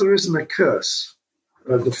 Sometimes there isn't a curse,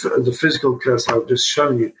 the physical curse I've just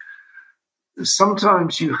shown you.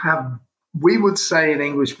 Sometimes we would say in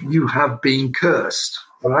English, you have been cursed,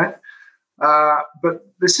 right? But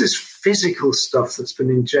this is physical stuff that's been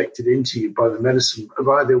injected into you by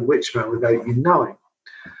the witch man without you knowing.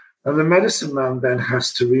 And the medicine man then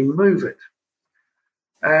has to remove it.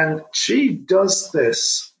 And she does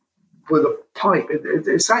this with a pipe.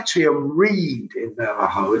 It's actually a reed in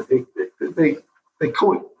Navajo. They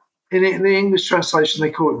call it, in the English translation,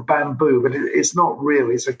 they call it bamboo, but it's not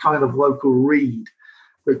really. It's a kind of local reed.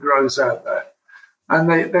 that grows out there. And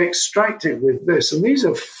they extract it with this. And these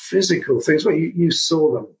are physical things. Well, you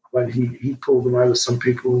saw them when he pulled them out of some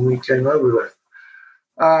people when we came over there.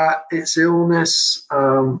 It's illness,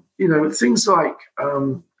 things like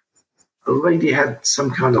a lady had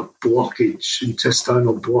some kind of blockage,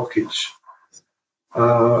 intestinal blockage,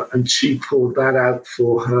 and she pulled that out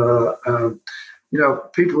for her.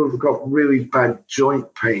 People who've got really bad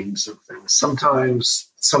joint pains and things.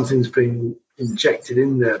 Sometimes something's being injected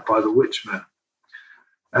in there by the witch man,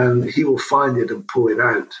 and he will find it and pull it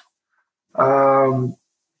out. I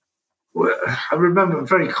remember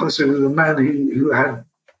very closely with a man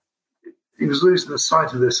he was losing the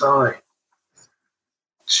sight of this eye.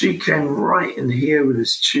 She came right in here with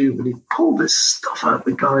his tube, and he pulled this stuff out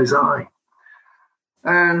the guy's eye.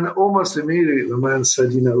 And almost immediately the man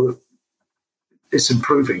said, it's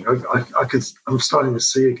improving. I'm starting to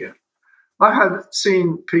see again. I have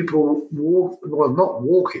seen people not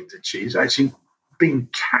walk into Chee's, actually being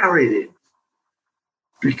carried in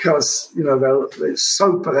because,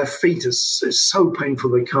 their feet are so painful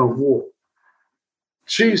they can't walk.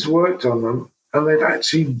 She's worked on them, and they've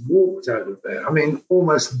actually walked out of there. I mean,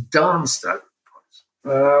 almost danced out of the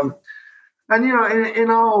place. And, in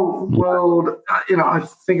our world, I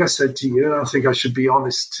think I said to you, and I think I should be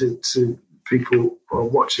honest to people who are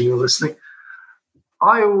watching or listening,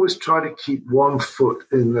 I always try to keep one foot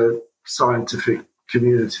in the scientific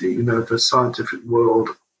community, the scientific world.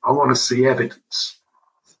 I want to see evidence.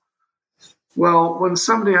 Well, when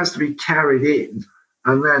somebody has to be carried in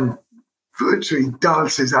and then virtually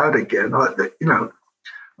dances out again,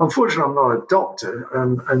 unfortunately, I'm not a doctor,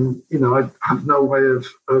 and I have no way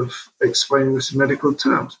of explaining this in medical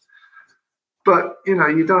terms. But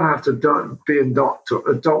you don't have to be a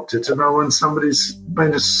doctor to know when somebody's made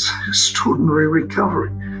an extraordinary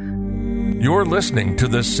recovery. You're listening to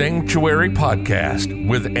the Sanctuary Podcast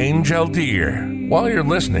with Angel Deer. While you're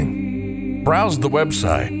listening, browse the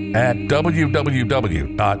website at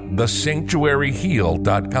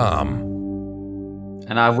www.thesanctuaryheal.com.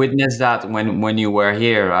 And I've witnessed that when you were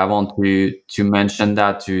here. I want to mention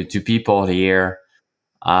that to people here.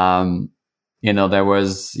 There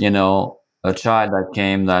was, a child that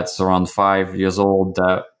came that's around 5 years old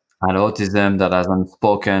that had autism that hasn't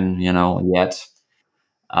spoken, yet.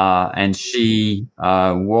 And she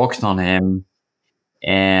worked on him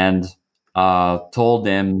and told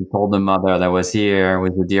the mother that was here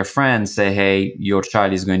with a dear friend, say, hey, your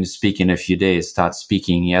child is going to speak in a few days, start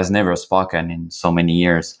speaking. He has never spoken in so many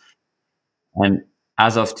years. And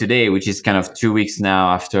as of today, which is kind of 2 weeks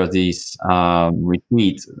now after this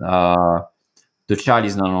retreat, the child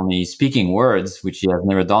is not only speaking words, which he has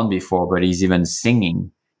never done before, but he's even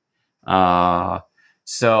singing.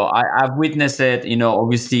 So I've witnessed it.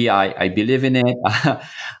 Obviously, I believe in it.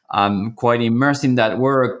 I'm quite immersed in that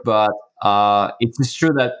work, but it is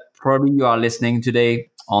true that probably you are listening today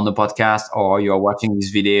on the podcast or you are watching this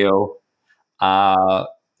video.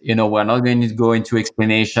 We're not going to go into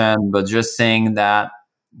explanation, but just saying that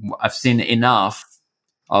I've seen enough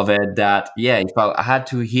of it that, if I had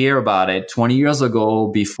to hear about it 20 years ago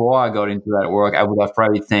before I got into that work, I would have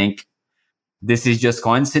probably think this is just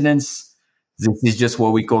coincidence. This is just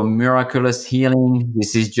what we call miraculous healing.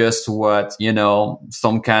 This is just what,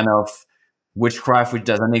 some kind of witchcraft which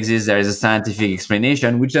doesn't exist. There is a scientific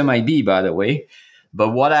explanation, which there might be, by the way.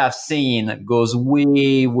 But what I've seen goes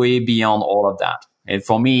way, way beyond all of that. And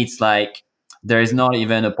for me, it's like there is not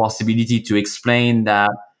even a possibility to explain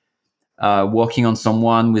that working on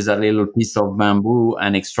someone with a little piece of bamboo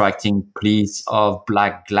and extracting piece of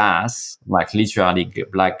black glass, like literally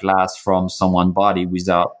black glass from someone's body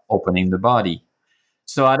without opening the body.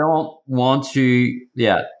 So I don't want to,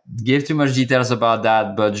 give too much details about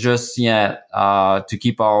that, but just, to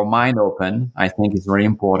keep our mind open, I think is very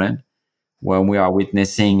important when we are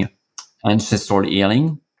witnessing ancestral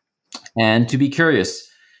healing and to be curious.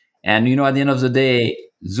 And, at the end of the day,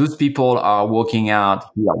 those people are walking out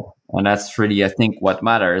healed. And that's really, I think, what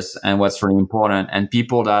matters and what's really important. And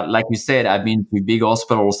people that, like you said, I've been to big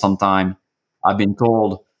hospitals sometime. I've been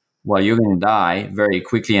told, well, you're going to die very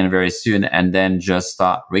quickly and very soon, and then just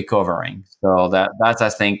start recovering. So that's, I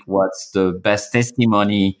think, what's the best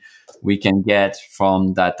testimony we can get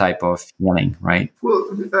from that type of healing, right? Well,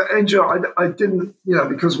 Angel, I didn't,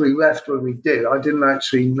 because we left when we did, I didn't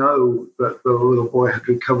actually know that the little boy had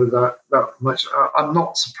recovered that much. I'm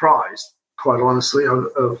not surprised. Quite honestly,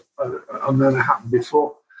 I've never happened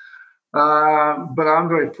before. But I'm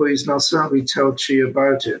very pleased, and I'll certainly tell Chee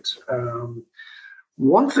about it.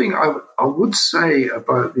 One thing I would say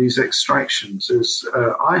about these extractions is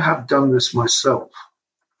I have done this myself.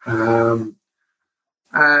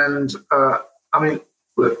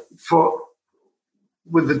 with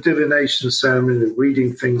the divination ceremony,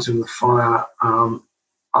 reading things in the fire,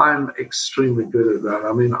 I'm extremely good at that.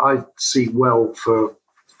 I mean, I see well for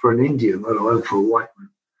an Indian, let alone for a white man.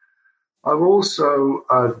 I've also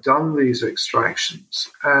done these extractions,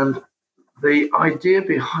 and the idea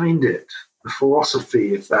behind it, the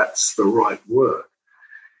philosophy, if that's the right word,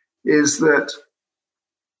 is that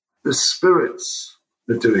the spirits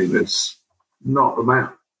are doing this, not the man.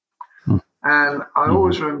 And I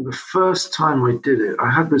always remember the first time I did it, I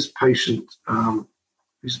had this patient,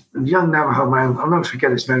 he's a young Navajo man, I'll never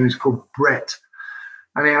forget his name, he's called Brett.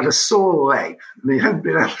 And he had a sore leg, and he hadn't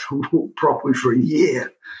been able to walk properly for a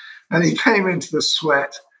year. And he came into the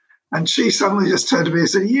sweat, and she suddenly just turned to me and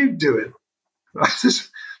said, "You do it." This is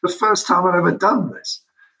the first time I'd ever done this.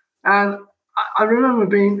 And I remember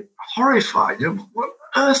being horrified. What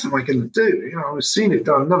on earth am I going to do? I've seen it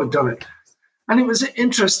done, I've never done it. And it was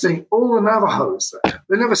interesting, all the Navajos there,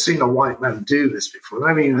 they'd never seen a white man do this before. They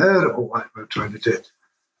haven't even heard of a white man trying to do it.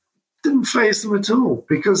 Didn't faze them at all,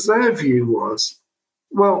 because their view was,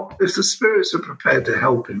 well, if the spirits are prepared to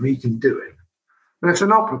help him, he can do it. And if they're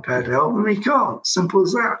not prepared to help him, he can't. Simple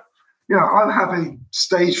as that. I'm having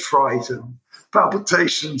stage fright and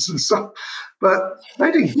palpitations and stuff, but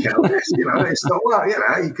they didn't care. It's not, well,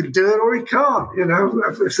 he can do it or he can't.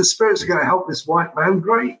 If the spirits are going to help this white man,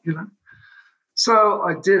 great, So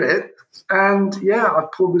I did it, and I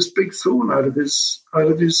pulled this big thorn out of his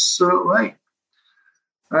leg.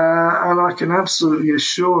 And I can absolutely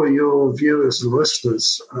assure your viewers and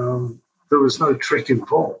listeners, there was no trick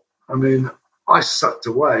involved. I mean, I sucked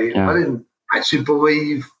away. Yeah. I didn't actually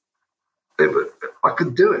believe I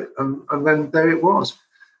could do it, and then there it was.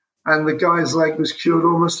 And the guy's leg was cured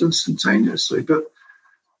almost instantaneously. But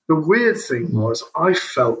the weird thing was, I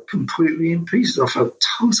felt completely in pieces. I felt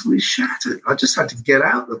totally shattered. I just had to get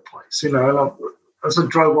out of the place, And as I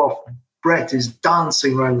drove off, Brett is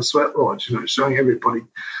dancing around the sweat lodge, showing everybody.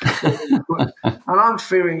 And I'm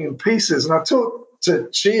feeling in pieces. And I talked to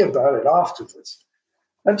Chee about it afterwards.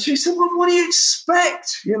 And she said, well, what do you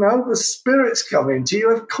expect? The spirits come into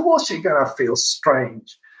you. Of course you're going to feel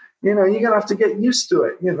strange. You're going to have to get used to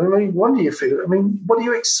it. No wonder you feel it. I mean, what do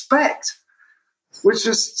you expect? Which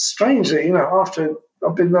is strange that, after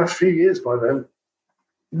I've been there a few years by then,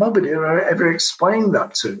 nobody ever explained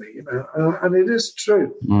that to me, and it is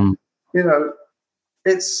true.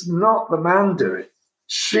 It's not the man doing it.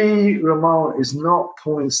 Chee, Ramon is not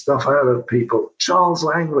pulling stuff out of people. Charles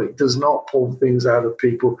Langley does not pull things out of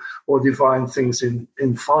people or divine things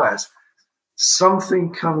in fires.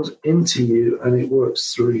 Something comes into you and it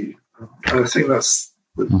works through you. And I think that's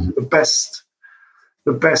the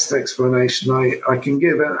best explanation I can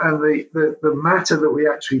give. And the matter that we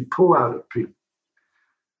actually pull out of people,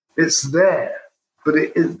 it's there, but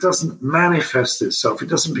it doesn't manifest itself. It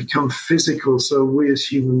doesn't become physical so we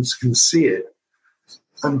as humans can see it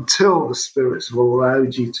until the spirits have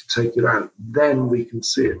allowed you to take it out. Then we can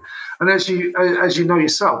see it. And as you know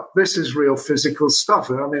yourself, this is real physical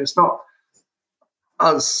stuff. I mean, it's not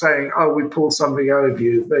us saying, oh, we pulled something out of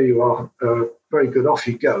you. There you are. Very good. Off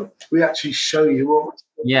you go. We actually show you what.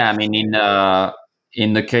 Yeah, I mean,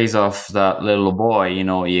 in the case of that little boy,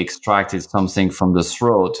 he extracted something from the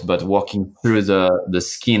throat, but walking through the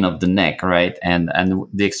skin of the neck, right? And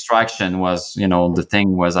the extraction was, the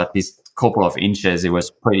thing was at least a couple of inches. It was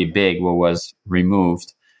pretty big what was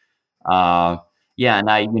removed. And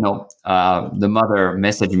the mother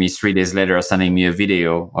messaged me 3 days later, sending me a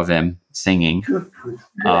video of him singing.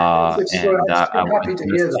 I'm happy to hear that.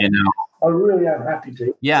 I really am happy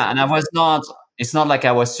to. Yeah, and I was not. It's not like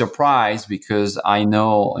I was surprised because I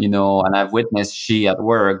know, and I've witnessed Chee at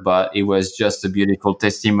work, but it was just a beautiful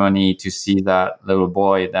testimony to see that little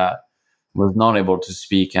boy that was not able to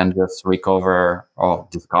speak and just recover or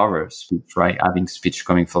discover speech, right? Having speech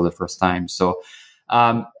coming for the first time. So,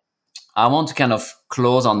 I want to kind of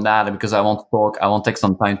close on that because I want to take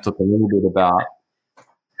some time to talk a little bit about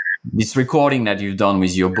this recording that you've done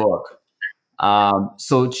with your book.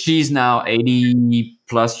 So she's now 80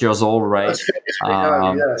 plus years old, right?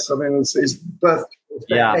 Yes. I mean, his birth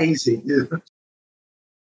was easy. Yeah.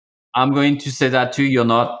 I'm going to say that too. You're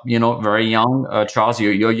not, very young, Charles.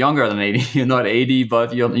 You're younger than 80. You're not 80,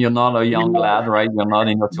 but you're not a young lad, right? You're not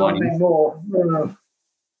in your 20s. Not anymore. No.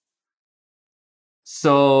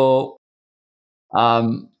 So,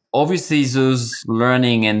 obviously, those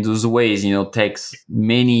learning and those ways, takes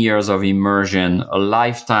many years of immersion, a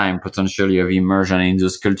lifetime potentially of immersion in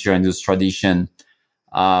those culture and those tradition,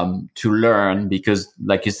 to learn. Because,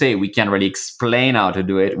 like you say, we can't really explain how to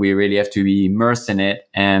do it. We really have to be immersed in it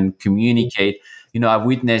and communicate. I've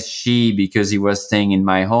witnessed Chee because he was staying in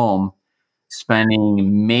my home.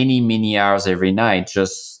 spending many hours every night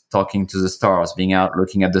just talking to the stars, being out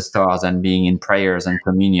looking at the stars and being in prayers and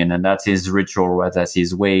communion. And that's his ritual, right? That's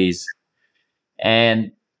his ways.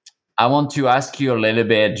 And I want to ask you a little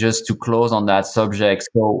bit just to close on that subject.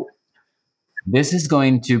 So this is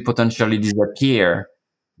going to potentially disappear,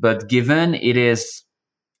 but given it is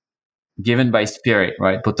given by spirit,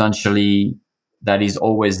 right? Potentially that is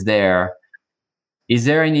always there. Is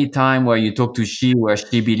there any time where you talk to Chee where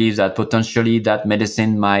she believes that potentially that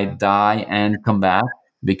medicine might die and come back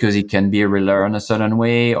because it can be relearned a certain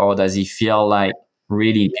way? Or does he feel like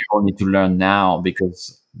really people need to learn now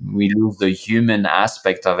because we lose the human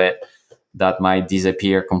aspect of it that might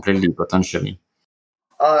disappear completely potentially?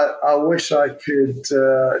 I wish I could.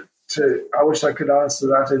 I wish I could answer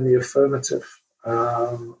that in the affirmative.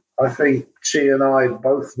 I think Chee and I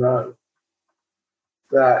both know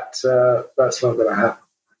that that's not going to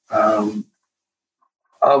happen.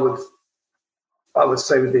 I would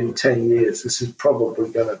say within 10 years, this is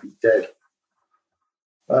probably going to be dead.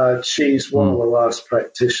 Chee's one of the last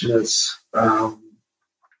practitioners. I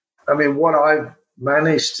mean, what I've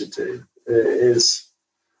managed to do is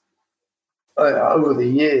over the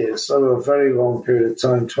years, over a very long period of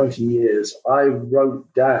time, 20 years, I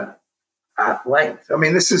wrote down at length. I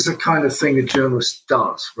mean, this is the kind of thing a journalist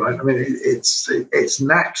does, right? I mean, it's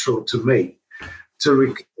natural to me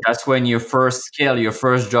to That's when your first skill, your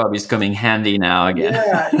first job is coming handy now again.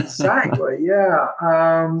 Yeah, exactly. Yeah.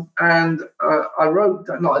 And I wrote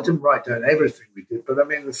down, no, I didn't write down everything we did, but I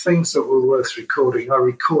mean, the things that were worth recording, I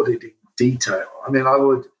recorded in detail. I mean, I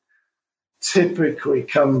would typically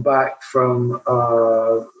come back from,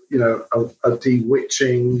 a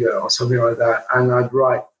de-witching or something like that, and I'd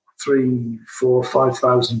write 3,000, 4,000,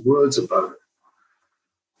 5,000 words about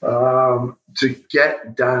it to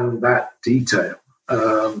get down that detail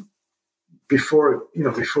before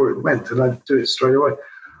it went, and I'd do it straight away.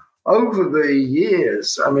 Over the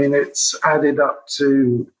years, I mean, it's added up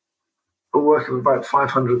to a work of about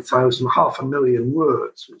 500,000, 500,000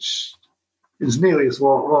 words, which is nearly as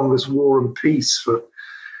long as War and Peace for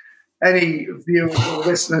any viewers or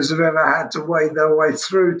listeners who've ever had to wade their way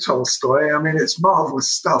through Tolstoy. I mean, it's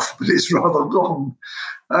marvelous stuff, but it's rather long.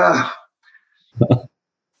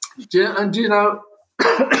 Do you know,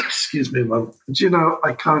 excuse me, Mum, do you know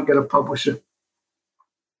I can't get a publisher?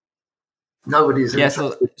 Nobody's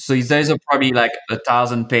interested. So there's probably like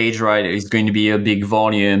 1,000-page, right? It's going to be a big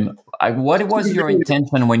volume. What was your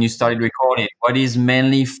intention when you started recording? What is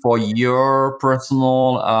mainly for your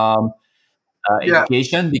personal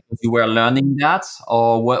education because you were learning that,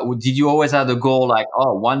 or what did you always have the goal like,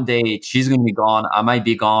 oh, one day she's going to be gone, I might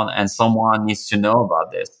be gone, and someone needs to know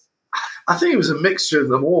about this? I think it was a mixture of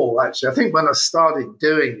them all, actually. I think when I started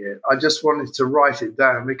doing it, I just wanted to write it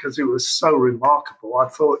down because it was so remarkable. I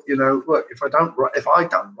thought, look, if I don't write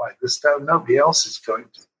this down, nobody else is going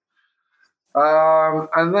to.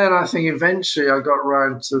 And then I think eventually I got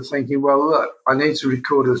around to thinking, well, look, I need to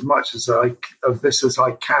record as much of this as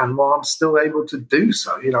I can while I'm still able to do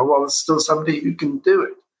so, while there's still somebody who can do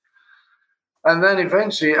it. And then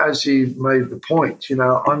eventually, as you made the point,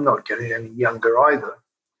 I'm not getting any younger either.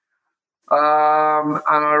 And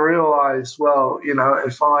I realized, well,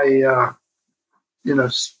 if I,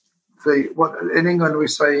 what in England we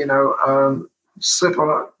say, slip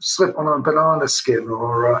on a banana skin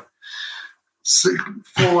or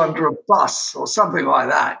fall under a bus or something like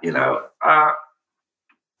that,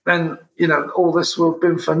 then, all this will have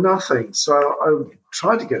been for nothing. So I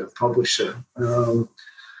tried to get a publisher.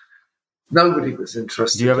 Nobody was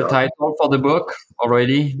interested. Do you have a title for the book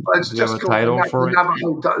already? It's just called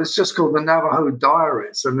It's just called the Navajo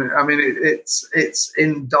Diaries, and I mean it's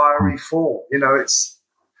in diary form. It's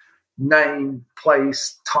name,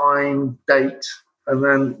 place, time, date, and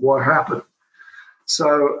then what happened.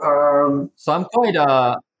 So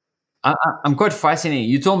I'm quite fascinated.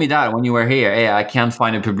 You told me that when you were here, hey, I can't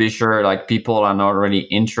find a publisher. Like people are not really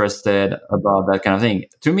interested about that kind of thing.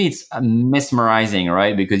 To me, it's mesmerizing,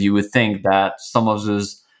 right? Because you would think that some of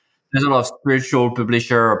there's a lot of spiritual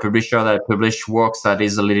publisher or publisher that publish works that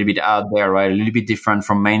is a little bit out there, right? A little bit different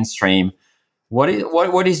from mainstream. What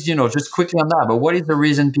is just quickly on that, but what is the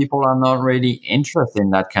reason people are not really interested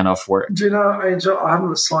in that kind of work? Do you know, Angel, I haven't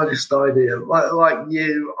the slightest idea. Like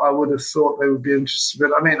you, I would have thought they would be interested.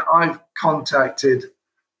 But I mean, I've contacted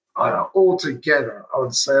altogether, I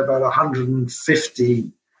would say about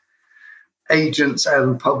 150 agents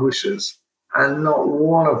and publishers, and not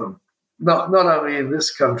one of them, not only in this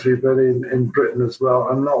country, but in Britain as well,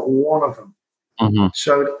 and not one of them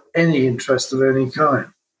showed any interest of any kind.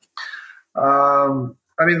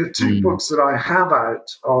 I mean, the two books that I have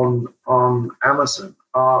out on Amazon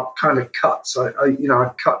are kind of cuts. I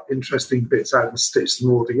cut interesting bits out and stitch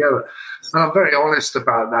them all together. And I'm very honest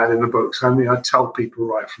about that in the books. I mean, I tell people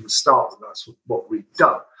right from the start that that's what we've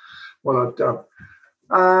done, what I've done.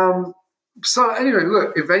 So anyway,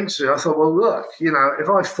 look, eventually I thought, well, look, if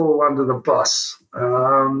I fall under the bus,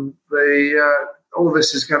 all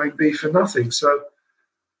this is going to be for nothing. So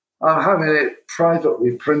I'm having it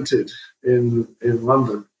privately printed in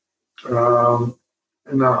London. We're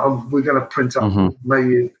going to print up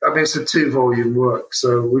maybe, I mean, it's a 2-volume work,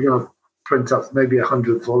 so we're going to print up maybe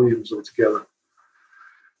 100 volumes altogether.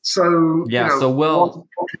 So so we'll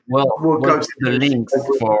go to the links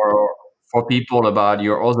for people about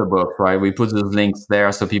your other books, right? We put those links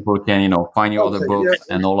there so people can find your other books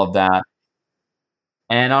and all of that.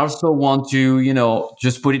 And I also want to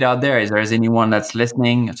just put it out there. If there's anyone that's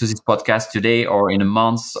listening to this podcast today or in a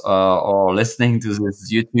month or listening to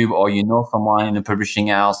this YouTube, or someone in a publishing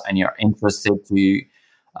house and you're interested to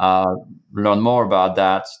learn more about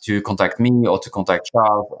that, to contact me or to contact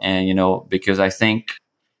Charles. And because I think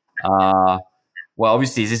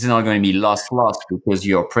obviously this is not going to be lost because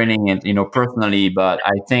you're printing it personally, but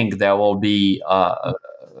I think there will be a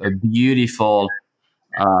beautiful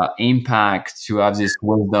impact to have this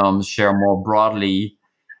wisdom share more broadly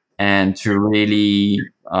and to really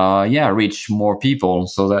reach more people.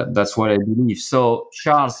 So that's what I believe. So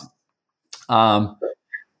Charles, I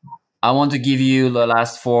want to give you the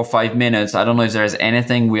last 4 or 5 minutes. I don't know if there's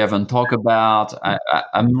anything we haven't talked about.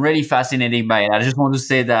 I'm really fascinated by it. I just want to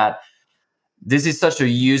say that this is such a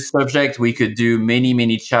huge subject. We could do many,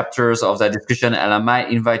 many chapters of that discussion, and I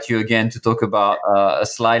might invite you again to talk about a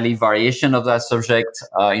slightly variation of that subject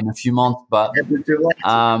in a few months. But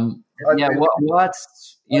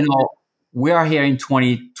we are here in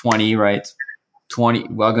 2020, right?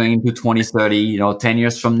 We're going into 2030. 10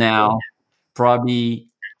 years from now, probably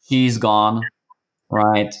Chee's gone,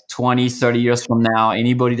 right? 20, 30 years from now,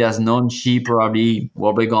 anybody that's known Chee probably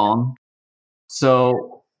will be gone.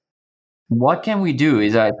 So what can we do?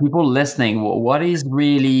 Is that people listening?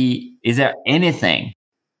 Is there anything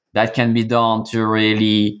that can be done to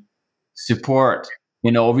really support?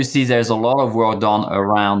 Obviously there's a lot of work done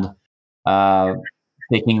around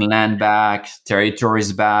taking land back,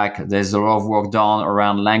 territories back. There's a lot of work done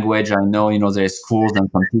around language. I know, there's schools and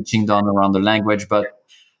some teaching done around the language, but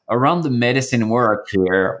around the medicine work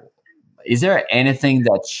here, is there anything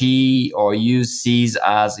that Chee or you sees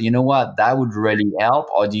as, that would really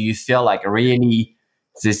help? Or do you feel like really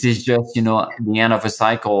this is just, the end of a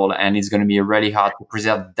cycle and it's going to be really hard to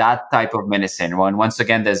preserve that type of medicine? Once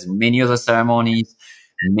again, there's many other ceremonies,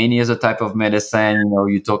 many other type of medicine.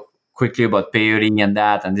 You talk quickly about peyote and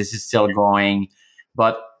that, and this is still going.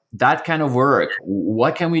 But that kind of work,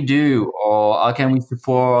 what can we do, or how can we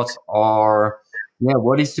support, or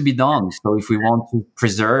what is to be done? So if we want to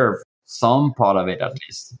preserve some part of it at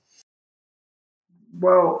least.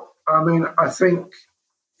 Well, I mean, I think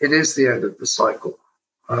it is the end of the cycle.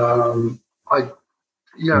 If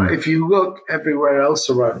you look everywhere else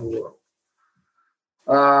around the world,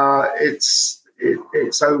 it's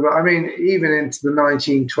over. I mean, even into the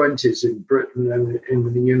 1920s in Britain and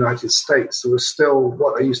in the United States, there was still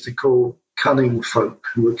what they used to call cunning folk,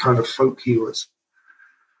 who were kind of folk healers.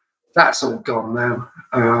 That's all gone now.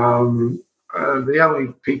 The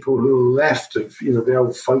only people who are left of the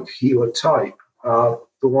old folk healer type are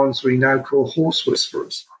the ones we now call horse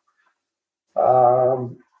whisperers.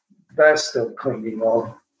 They're still clinging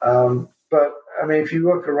on. But I mean, if you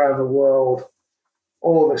look around the world,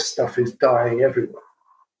 all this stuff is dying everywhere.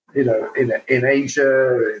 In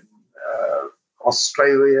Asia, in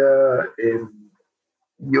Australia, in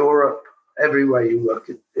Europe, everywhere you look,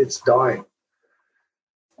 it's dying.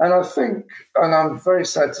 And I think, and I'm very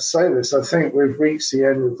sad to say this, I think we've reached the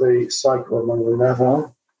end of the cycle among the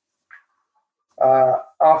Navajo.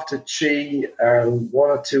 After Chee and one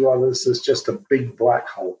or two others, there's just a big black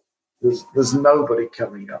hole. There's nobody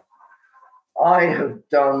coming up. I have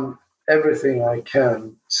done everything I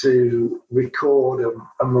can to record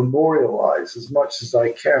and memorialize as much as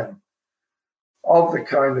I can of the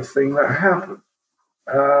kind of thing that happened.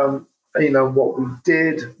 What we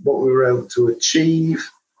did, what we were able to achieve,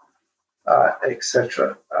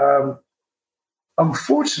 etc.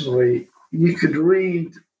 Unfortunately, you could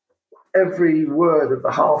read every word of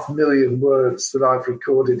the 500,000 words that I've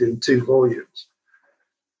recorded in 2 volumes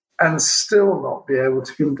and still not be able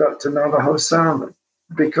to conduct a Navajo ceremony,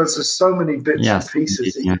 because there's so many bits and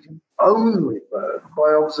pieces that you can only learn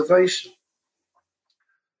by observation.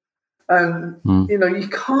 And, you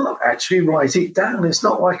can't actually write it down. It's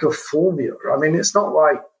not like a formula. I mean, it's not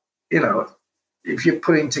like, if you're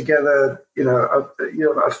putting together,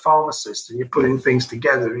 you're a pharmacist and you're putting things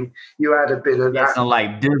together, you add a bit of that. It's not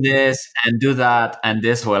like do this and do that and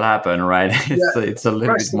this will happen, right? It's a little bit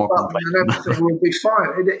press the more button complex. and everything will be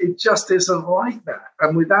fine. It just isn't like that.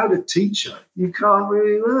 And without a teacher, you can't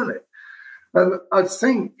really learn it. And I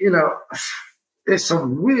think, it's a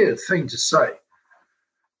weird thing to say,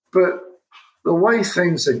 but the way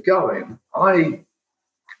things are going,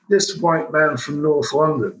 this white man from North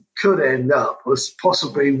London could end up as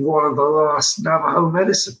possibly one of the last Navajo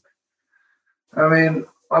medicine men. I mean,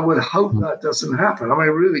 I would hope that doesn't happen. I mean,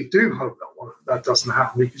 I really do hope that doesn't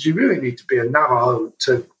happen, because you really need to be a Navajo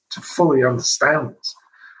to fully understand this.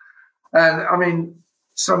 And I mean,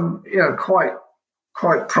 some quite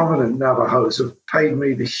prominent Navajos have paid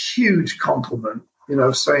me the huge compliment,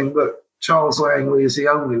 saying, look, Charles Langley is the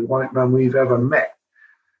only white man we've ever met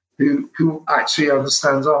who actually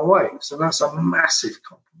understands our ways. And that's a massive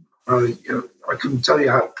compliment. I couldn't tell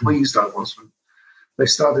you how pleased I was when they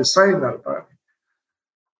started saying that about me.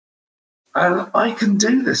 And I can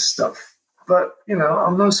do this stuff, but,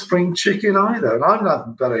 I'm no spring chicken either. And I'm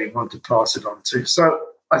not got anyone to pass it on to. So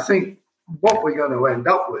I think what we're going to end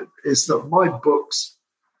up with is that my books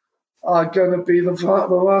are going to be the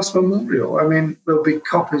last memorial. I mean, there'll be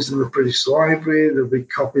copies in the British Library, there'll be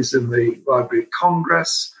copies in the Library of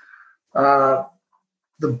Congress, the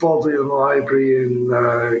Bodleian Library in,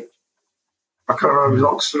 I can't remember if it's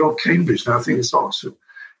Oxford or Cambridge now, I think it's Oxford.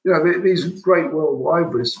 These great world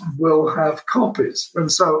libraries will have copies.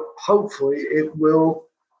 And so hopefully it will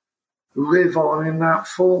live on in that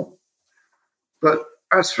form. But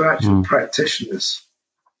as for actual practitioners,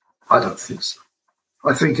 I don't think so.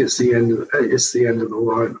 I think it's the end of the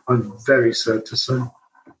line. I'm very sad to say.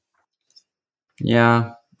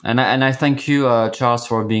 Yeah, and I thank you, Charles,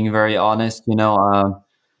 for being very honest.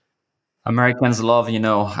 Americans love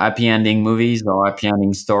happy ending movies or happy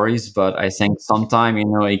ending stories, but I think sometimes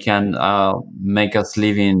it can make us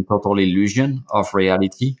live in total illusion of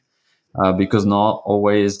reality, because not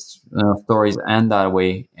always stories end that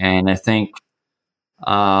way. And I think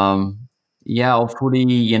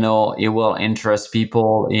hopefully, it will interest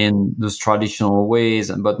people in those traditional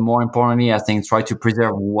ways. But more importantly, I think try to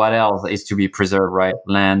preserve what else is to be preserved, right?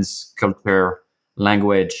 Lands, culture,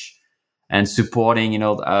 language, and supporting,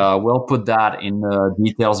 we'll put that in the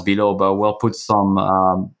details below, but we'll put some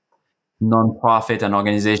non-profit and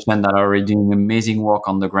organizations that are already doing amazing work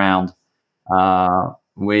on the ground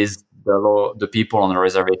with the people on the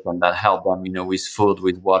reservation that help them, with food,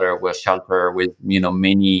 with water, with shelter, with,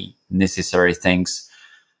 many necessary things.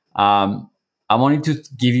 I wanted to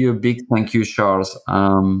give you a big thank you, Charles.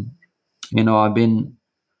 I've been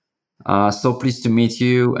so pleased to meet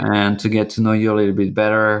you and to get to know you a little bit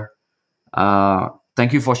better.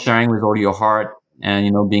 Thank you for sharing with all your heart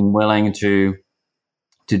and, being willing to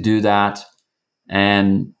do that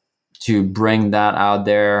and to bring that out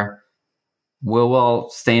there. We will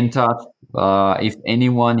stay in touch. If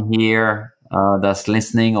anyone here that's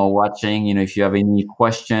listening or watching, if you have any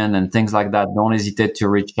question and things like that, don't hesitate to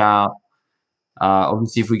reach out.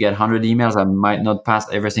 Obviously, if we get 100 emails, I might not pass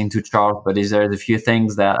everything to Charles, but if there's a few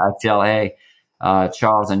things that I feel, hey,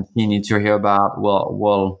 Charles and Chee need to hear about,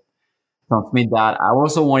 we'll transmit that. I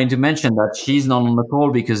also wanted to mention that Chee's not on the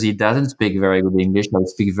call because he doesn't speak very good English. I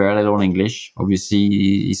speak very little English. Obviously,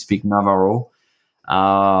 he speaks Navajo.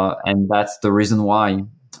 And that's the reason why,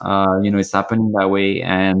 it's happening that way.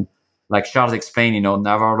 And like Charles explained,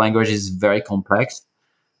 Navajo language is very complex.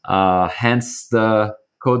 Hence the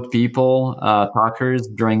code people, talkers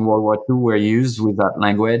during World War II were used with that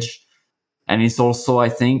language. And it's also, I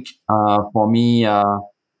think, for me, a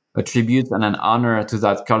tribute and an honor to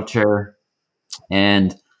that culture.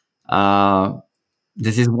 And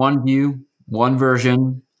this is one view, one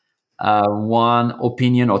version, one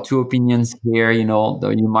opinion or two opinions here.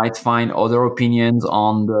 You might find other opinions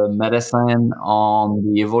on the medicine, on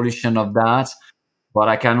the evolution of that. But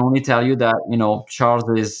I can only tell you that, Charles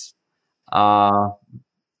is,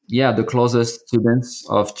 the closest students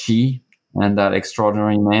of Chee and that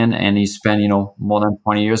extraordinary man. And he spent, more than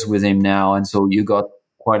 20 years with him now. And so you got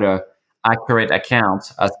quite a accurate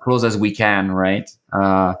account, as close as we can, right,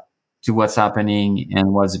 to what's happening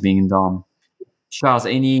and what's being done. Charles,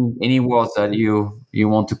 any words that you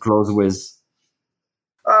want to close with?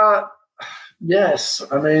 Yes.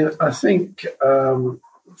 I mean, I think,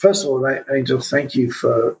 first of all, Angel, thank you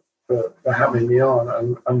for having me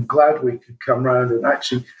on. I'm glad we could come around and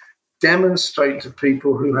actually demonstrate to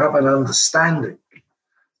people who have an understanding,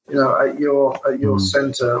 at your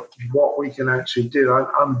center, what we can actually do.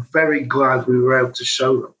 I'm very glad we were able to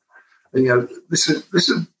show them. This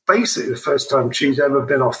is basically the first time Chee's ever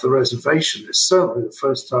been off the reservation. It's certainly the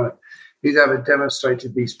first time he'd ever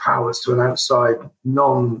demonstrated these powers to an outside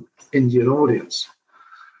non-Indian audience.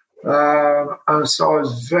 And so I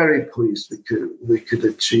was very pleased we could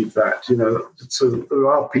achieve that. So there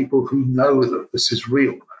are people who know that this is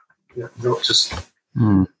real, not just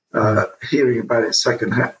hearing about it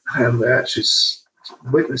secondhand. They actually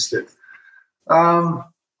witnessed it. I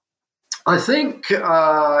think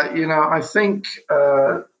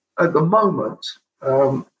at the moment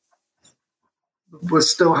we're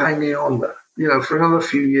still hanging on there. For another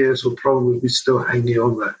few years we'll probably be still hanging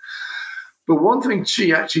on there. But one thing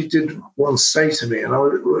Chee actually did once say to me, and I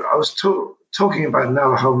was talking about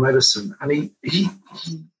Navajo medicine, and he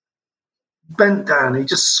bent down, he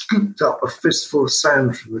just scooped up a fistful of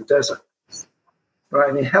sand from the desert, right?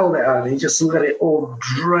 And he held it out and he just let it all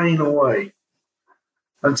drain away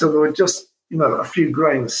until there were just, a few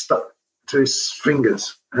grains stuck to his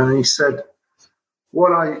fingers. And he said,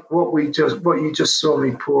 what you just saw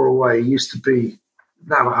me pour away used to be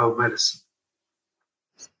Navajo medicine.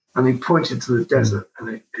 And he pointed to the desert,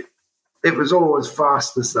 and it was all as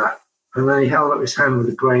vast as that. And then he held up his hand with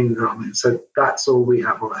a grain on it and said, "That's all we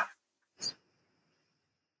have left."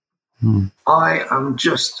 I am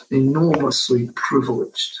just enormously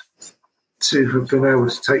privileged to have been able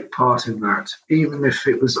to take part in that, even if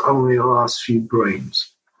it was only the last few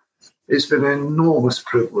grains. It's been an enormous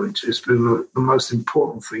privilege. It's been the most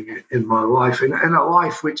important thing in my life, in a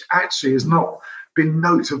life which actually has not been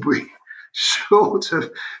notably short of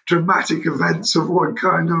dramatic events of one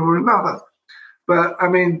kind or another. But,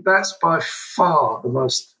 that's by far the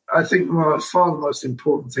most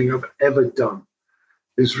important thing I've ever done,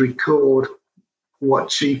 is record what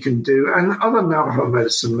Chee can do. And other Navajo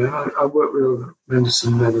medicine men, I work with other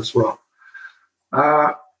medicine men as well,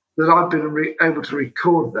 that I've been able to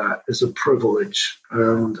record that is a privilege.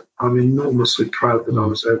 And I'm enormously proud that I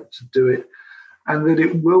was able to do it, and that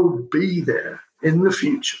it will be there in the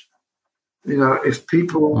future. If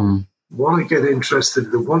people want to get interested,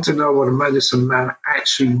 they want to know what a medicine man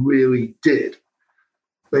actually really did,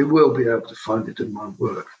 they will be able to find it in my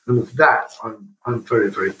work. And of that, I'm very,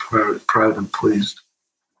 very proud and pleased.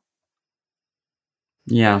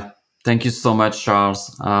 Yeah. Thank you so much,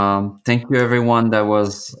 Charles. Thank you, everyone that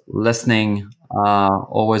was listening.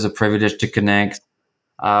 Always a privilege to connect.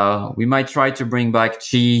 We might try to bring back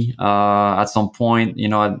Chee at some point,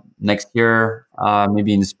 next year,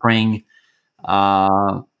 maybe in spring.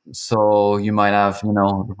 So you might have,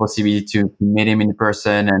 the possibility to meet him in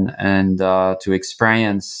person and to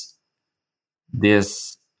experience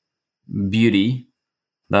this beauty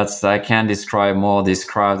I can't describe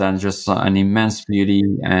than just an immense beauty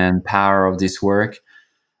and power of this work.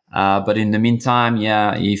 But in the meantime,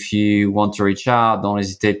 if you want to reach out, don't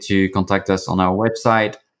hesitate to contact us on our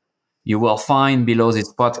website. You will find below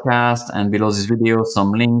this podcast and below this video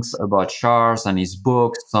some links about Charles and his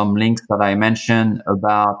books, some links that I mentioned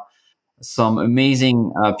about some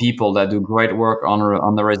amazing people that do great work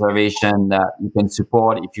on the reservation that you can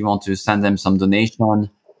support if you want to send them some donation.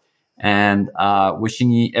 And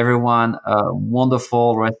wishing everyone a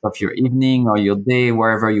wonderful rest of your evening or your day,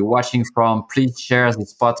 wherever you're watching from. Please share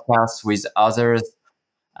this podcast with others.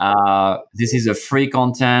 This is a free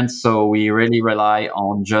content, so we really rely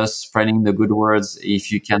on just spreading the good words.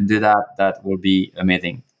 If you can do that, that will be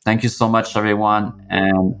amazing. Thank you so much, everyone,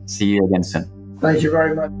 and see you again soon. Thank you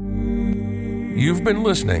very much. You've been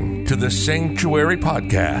listening to the Sanctuary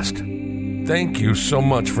Podcast. Thank you so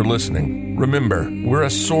much for listening. Remember, we're a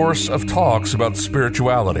source of talks about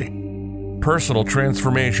spirituality, personal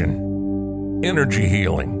transformation, energy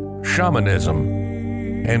healing, shamanism,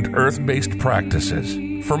 and earth-based practices.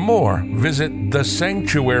 For more, visit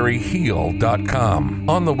thesanctuaryheal.com.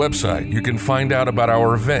 On the website, you can find out about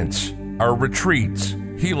our events, our retreats,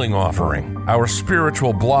 healing offering, our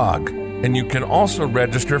spiritual blog, and you can also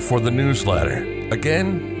register for the newsletter.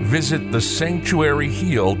 Again, visit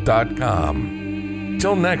thesanctuaryheal.com.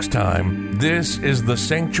 Till next time, this is the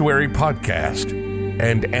Sanctuary Podcast,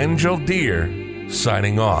 and Angel Deer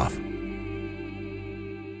signing off.